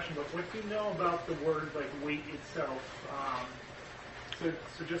strange question, but what do you know about the word like wait itself? So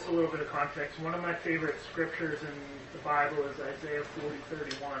just a little bit of context. One of my favorite scriptures in the Bible is Isaiah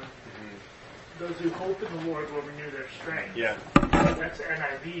 40:31. Mm-hmm. Those who hope in the Lord will renew their strength. Yeah. That's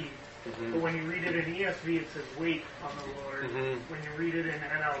NIV. Mm-hmm. But when you read it in ESV, it says wait on the Lord. Mm-hmm. When you read it in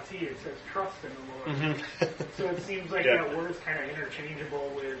NLT, it says trust in the Lord. Mm-hmm. So it seems like that word is kind of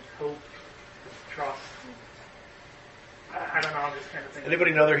interchangeable with hope, trust. I don't know, I'm just kind of thinking.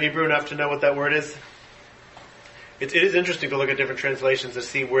 Anybody know their Hebrew enough to know what that word is? It is interesting to look at different translations to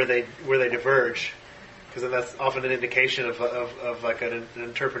see where they diverge, because then that's often an indication of like an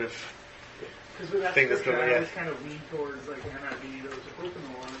interpretive thing that's going on. I always kind of lean towards like NIV, those who hope in the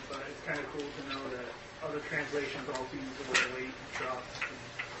Lord, but it's kind of cool to know that other translations also use the word wait and trust.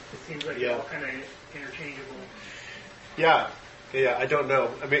 It seems like they're all kind of interchangeable. Yeah, I don't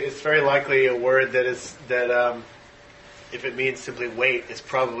know. I mean, it's very likely a word that if it means simply wait, it's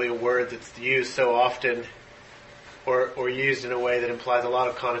probably a word that's used so often or used in a way that implies a lot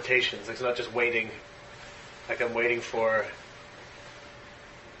of connotations. It's not just waiting, like I'm waiting for,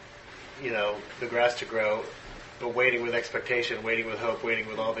 the grass to grow. but waiting with expectation, waiting with hope, waiting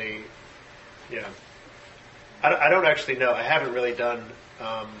with all the, yeah. I don't actually know. I haven't really done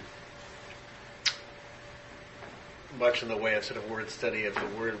much in the way of sort of word study of the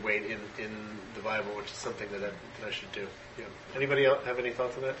word wait in the Bible, which is something that I should do. Yeah. Anybody else have any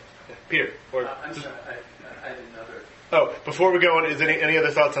thoughts on that? Yeah. Peter? Or I'm sorry, I had another... Oh, before we go on, is any other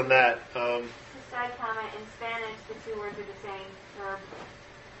thoughts on that? Just a side comment, in Spanish, the two words are the same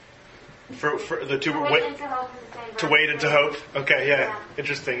verb. For the two... To wait and to hope is the same verb. To wait and to hope? Okay, yeah.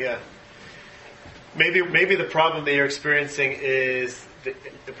 Interesting, yeah. Maybe the problem that you're experiencing is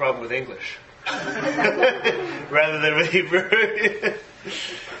the problem with English. Rather than with Hebrew.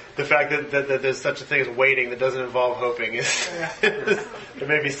 The fact that there's such a thing as waiting that doesn't involve hoping it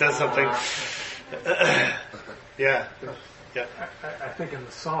maybe says something. Yeah. I think in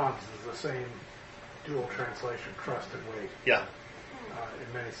the Psalms is the same dual translation, trust and wait. Yeah.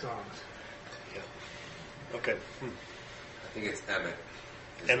 In many songs. Yeah. Okay. I think it's emet.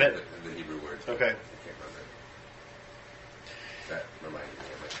 Emet? The Hebrew word. Okay. I can't remember. That reminds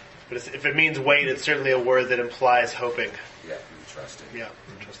me of it. But if it means wait, it's certainly a word that implies hoping. Yeah, and trusting. Yeah,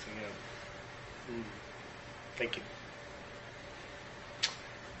 trusting, yeah. Thank you.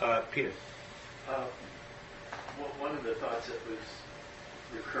 Peter. One of the thoughts that was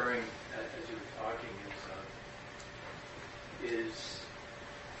recurring as you were talking is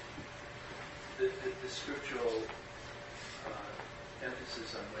the scriptural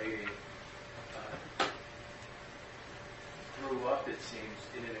emphasis on waiting grew up, it seems,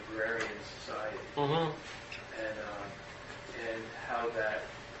 in an agrarian society, and how that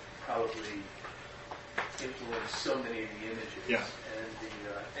probably influenced so many of the images,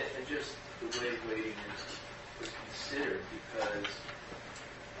 and just the way waiting was considered, because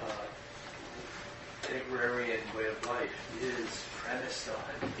an agrarian way of life is premised on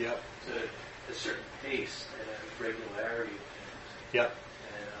to a certain pace and a regularity of things. Yeah. And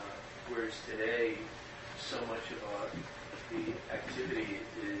whereas today, so much of the activity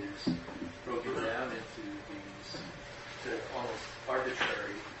is broken down into these almost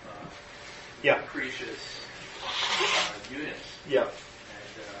arbitrary, capricious units. Yeah.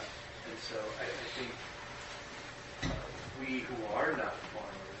 And so I think we who are not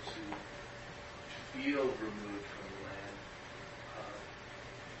farmers, who feel removed from the land,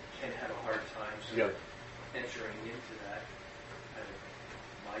 can have a hard time sort of entering into that kind of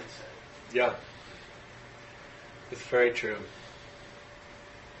mindset. Yeah. It's very true.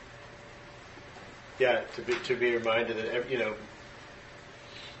 Yeah, to be reminded that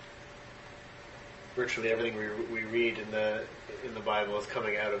virtually everything we read in the Bible is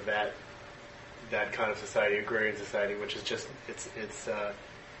coming out of that kind of society, agrarian society, which is just it's a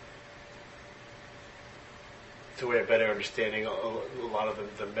way of better understanding a lot of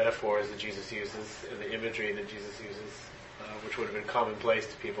the metaphors that Jesus uses and the imagery that Jesus uses, which would have been commonplace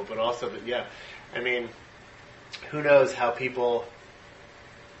to people, but also that who knows how people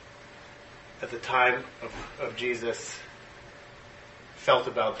at the time of Jesus felt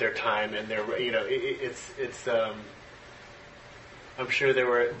about their time and their, it's I'm sure there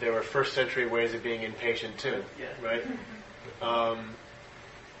were first century ways of being impatient too, right?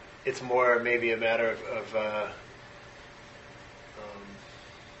 It's more maybe a matter of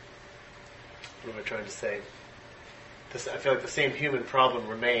what am I trying to say? I feel like the same human problem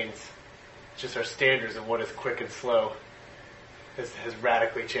remains. Just our standards of what is quick and slow has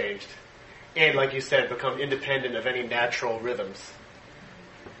radically changed. And like you said, become independent of any natural rhythms.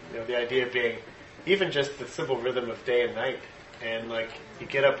 The idea of being, even just the simple rhythm of day and night. And like, you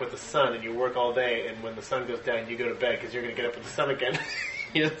get up with the sun and you work all day, and when the sun goes down, you go to bed because you're going to get up with the sun again.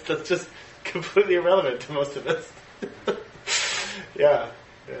 That's just completely irrelevant to most of us. Yeah.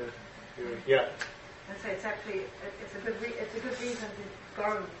 I'd say it's actually, it's a good reason to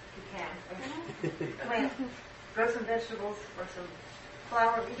garden if you can. Plant, grow some vegetables or some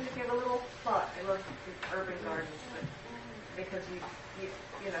flowers, even if you have a little plot. I love urban gardens, but because you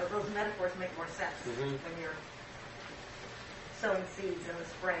those metaphors make more sense when you're sowing seeds in the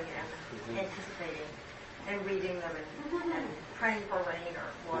spring and anticipating and reading them and praying for rain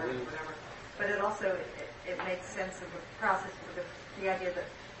or water or whatever. But it also it makes sense of the process of the idea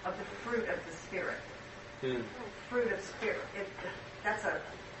of the fruit of the Spirit. Fruit of Spirit. That's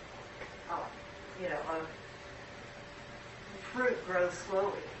fruit grows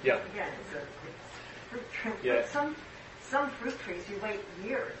slowly. Yeah. Again, it's fruit tree. Yeah. Some fruit trees you wait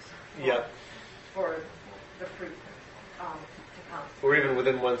years for the fruit to come. Or even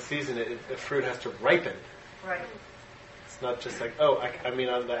within one season, the fruit has to ripen. Right. It's not just like, on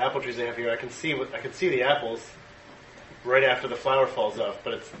the apple trees they have here, I can see the apples right after the flower falls off,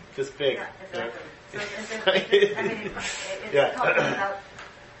 but it's this big. Yeah, exactly. So it's talking about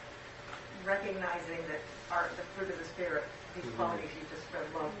recognizing that the fruit of the Spirit, these qualities you just read,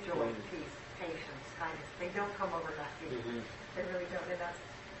 love, joy, peace, patience, kindness, they don't come overnight. They really don't. And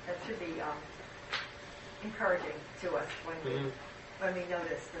that should be encouraging to us when we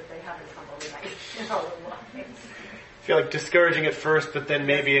notice that they haven't come overnight in all the lives. I feel like discouraging at first, but then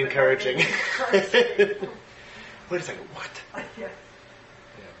maybe encouraging. Wait a second, what? Yeah.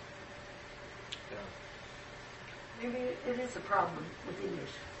 Maybe it is a problem with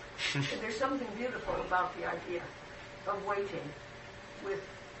English. There's something beautiful about the idea of waiting with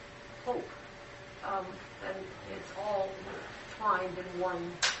hope. And it's all twined in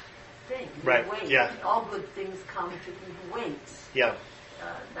one thing. You right, wait. yeah. All good things come to he who waits. Yeah.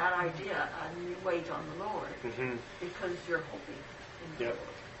 That idea, and you wait on the Lord because you're hoping in the Lord.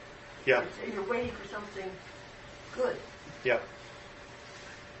 Yeah. You're waiting for something good. Yeah.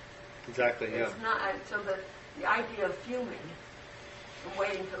 Exactly, It's not, so the idea of fuming and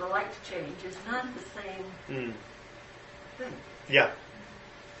waiting for the light to change is not the same thing. Yeah.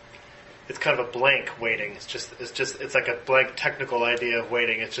 It's kind of a blank waiting. It's like a blank technical idea of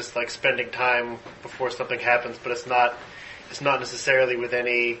waiting. It's just like spending time before something happens, but it's not necessarily with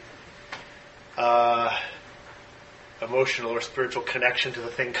any emotional or spiritual connection to the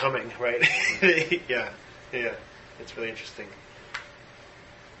thing coming, right? Yeah. It's really interesting.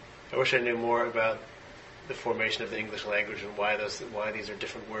 I wish I knew more about the formation of the English language and why these are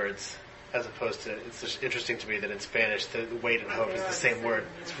different words, as opposed to, it's just interesting to me that in Spanish the wait and hope is the same word.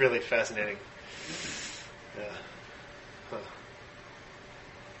 It's really fascinating. Yeah. Huh.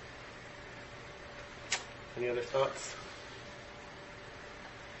 Any other thoughts?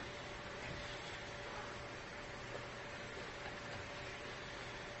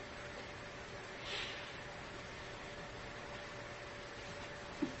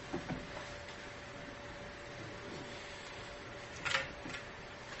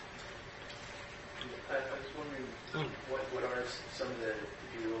 What are some of the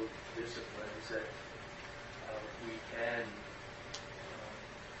real disciplines that we can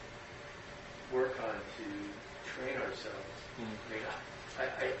work on to train ourselves? I mean,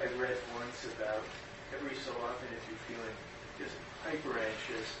 I read once about every so often if you're feeling just hyper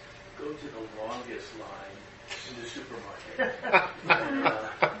anxious, go to the longest line in the supermarket.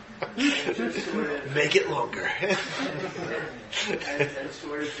 And just sort of make it longer. and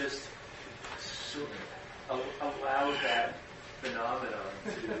sort of just allow that phenomenon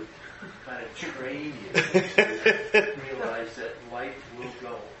to kind of train you to realize that life will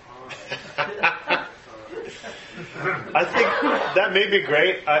go on. I think that may be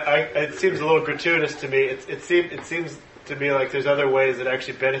great. It seems a little gratuitous to me. It seems to me like there's other ways that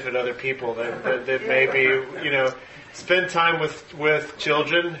actually benefit other people. That maybe, spend time with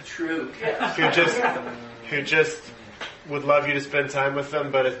children. True. Who just would love you to spend time with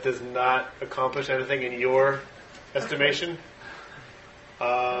them, but it does not accomplish anything in your estimation.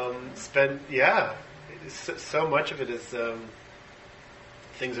 So much of it is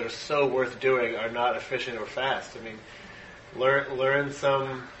things that are so worth doing are not efficient or fast. I mean, learn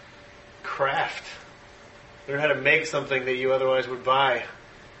some craft. Learn how to make something that you otherwise would buy.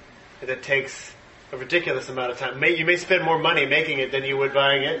 That takes a ridiculous amount of time. You may spend more money making it than you would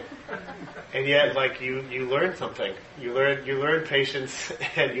buying it, and yet, you learn something. You learn patience,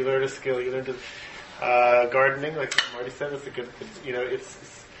 and you learn a skill. You learn to gardening, like Marty said. That's a good.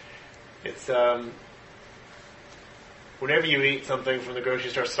 It's whenever you eat something from the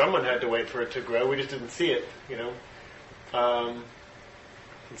grocery store, someone had to wait for it to grow. We just didn't see it, and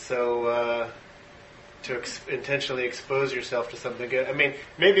so. To intentionally expose yourself to something good. I mean,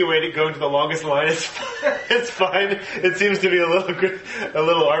 maybe going to the longest line is it's fine. It seems to be a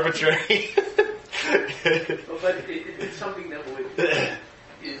little arbitrary. But it's something that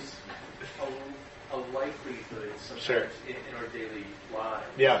is a likelihood sometimes in our daily lives.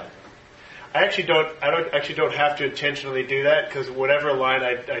 Yeah. I don't have to intentionally do that, because whatever line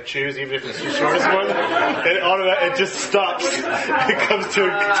I choose, even if it's the shortest one, it just stops. It comes to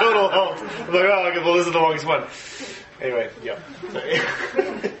a total halt. I'm like, oh, okay, well, this is the longest one. Anyway, yeah.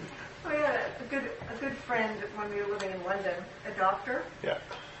 We had a good friend when we were living in London, a doctor. Yeah.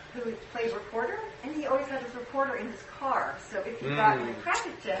 Who played recorder, and he always had his recorder in his car. So if you got in a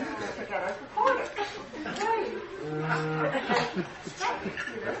traffic jam, you just took out his recorder.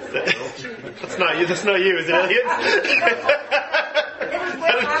 That's not you, is it, Elliot?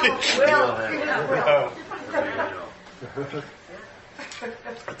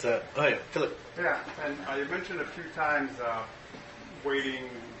 That's oh yeah, Philip. Yeah, and you mentioned a few times waiting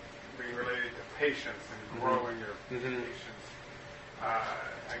being related to patience and growing your patience.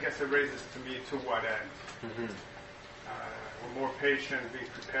 I guess it raises to me to what end. We're more patient, being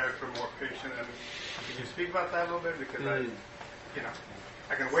prepared for more patient. And can you speak about that a little bit? Because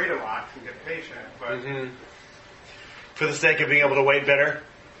I can wait a lot and get patient, but for the sake of being able to wait better,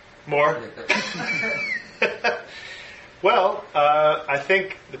 more. Well, I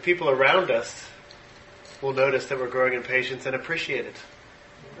think the people around us will notice that we're growing in patience and appreciate it.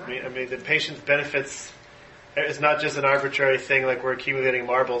 I mean, the patience benefits. It's not just an arbitrary thing like we're accumulating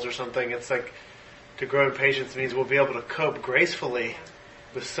marbles or something. It's like to grow in patience means we'll be able to cope gracefully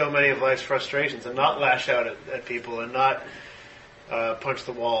with so many of life's frustrations and not lash out at people and not punch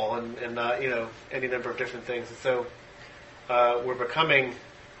the wall and not, any number of different things. And so we're becoming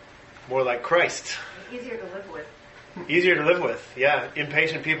more like Christ. Easier to live with. Easier to live with, yeah.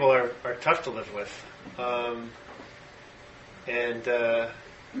 Impatient people are tough to live with.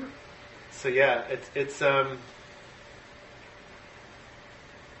 So yeah,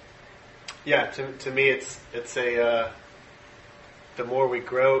 to me it's a the more we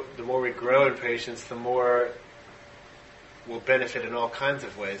grow in patience, the more we'll benefit in all kinds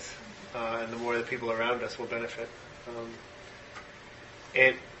of ways, and the more the people around us will benefit.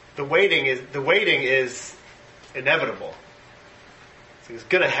 And the waiting is inevitable. So it's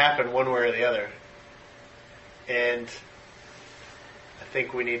going to happen one way or the other, and I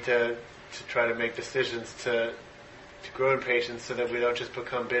think we need to try to make decisions to grow in patience so that we don't just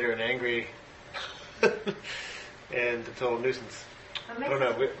become bitter and angry and a total nuisance. It makes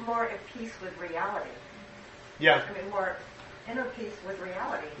us more at peace with reality. Yeah. I mean, more inner peace with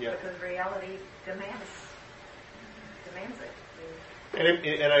reality, because reality demands it.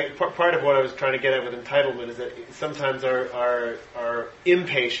 Part of what I was trying to get at with entitlement is that sometimes our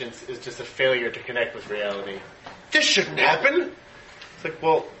impatience is just a failure to connect with reality. This shouldn't happen. It's like,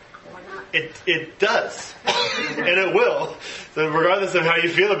 well, it does, and it will. So regardless of how you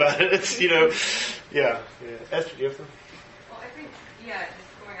feel about it, it's yeah. Esther, do you have something? Well, I think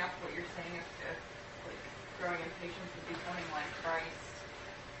just going off what you're saying, if like growing in patience and becoming like Christ,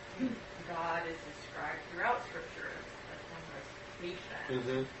 God is described throughout Scripture as one who is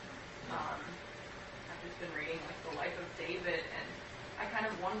patient. I've just been reading like the life of David, and I kind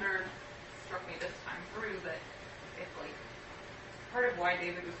of wondered, struck me this time through, that if like part of why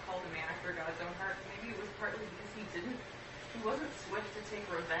David was called a man after God's own heart, maybe it was partly because he wasn't swift to take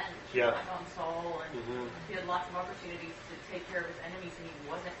revenge on Saul, and he had lots of opportunities to take care of his enemies, and he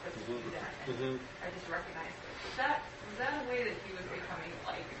wasn't quick to do that. And I just recognized that. Was that a way that he was becoming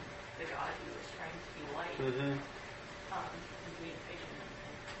like the God he was trying to be like? Being patient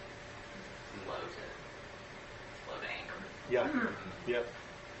and slow to anger. Yeah. Yep.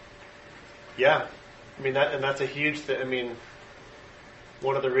 Yeah. I mean that's a huge thing. I mean,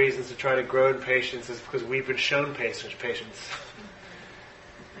 one of the reasons to try to grow in patience is because we've been shown patience.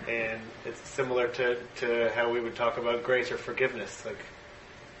 And it's similar to how we would talk about grace or forgiveness. Like,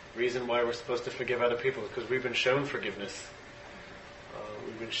 reason why we're supposed to forgive other people is because we've been shown forgiveness.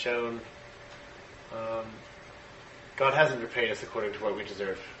 We've been shown God hasn't repaid us according to what we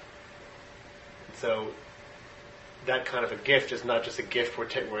deserve. And so that kind of a gift is not just a gift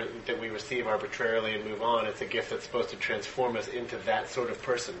that we receive arbitrarily and move on. It's a gift that's supposed to transform us into that sort of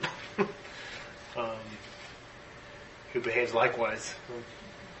person who behaves likewise.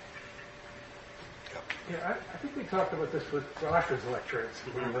 Yeah, I think we talked about this with Josh's lecture,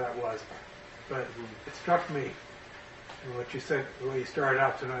 whenever that was. But it struck me, and what you said, the way you started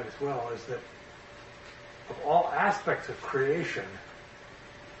out tonight as well, is that of all aspects of creation,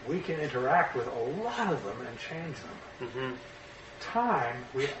 we can interact with a lot of them and change them. Time,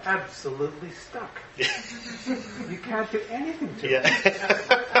 we're absolutely stuck. You can't do anything to it.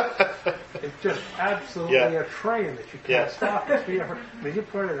 It's just absolutely a train that you can't stop. I mean, you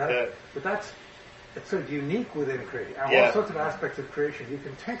pointed that out, but it's sort of unique within creation. All sorts of aspects of creation you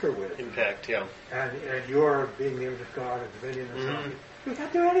can tinker with. Impact, And you're being the image of God and dominion and so on. You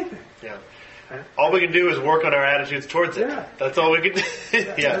can't do anything. All we can do is work on our attitudes towards it. That's all we can do.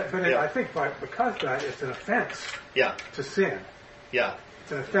 I think because that, it's an offense to sin.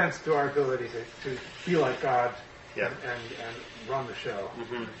 It's an offense to our ability to be like God and run the show.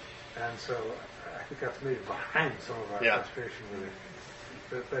 And so I think that's maybe behind some of our frustration with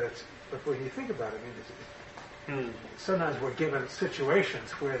it. But when you think about it, I mean, sometimes we're given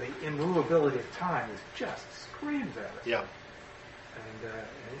situations where the immovability of time is just screams at us.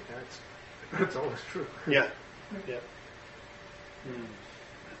 And that's always true.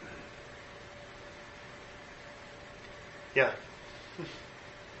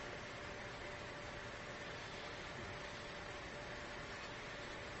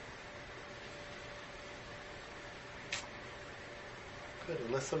 Good.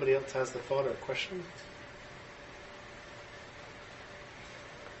 Unless somebody else has the thought or a question.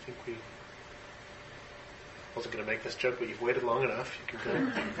 I think we wasn't going to make this joke, but you've waited long enough. You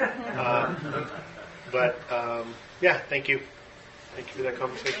can go. Yeah, thank you. Thank you for that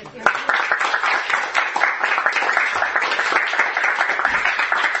conversation.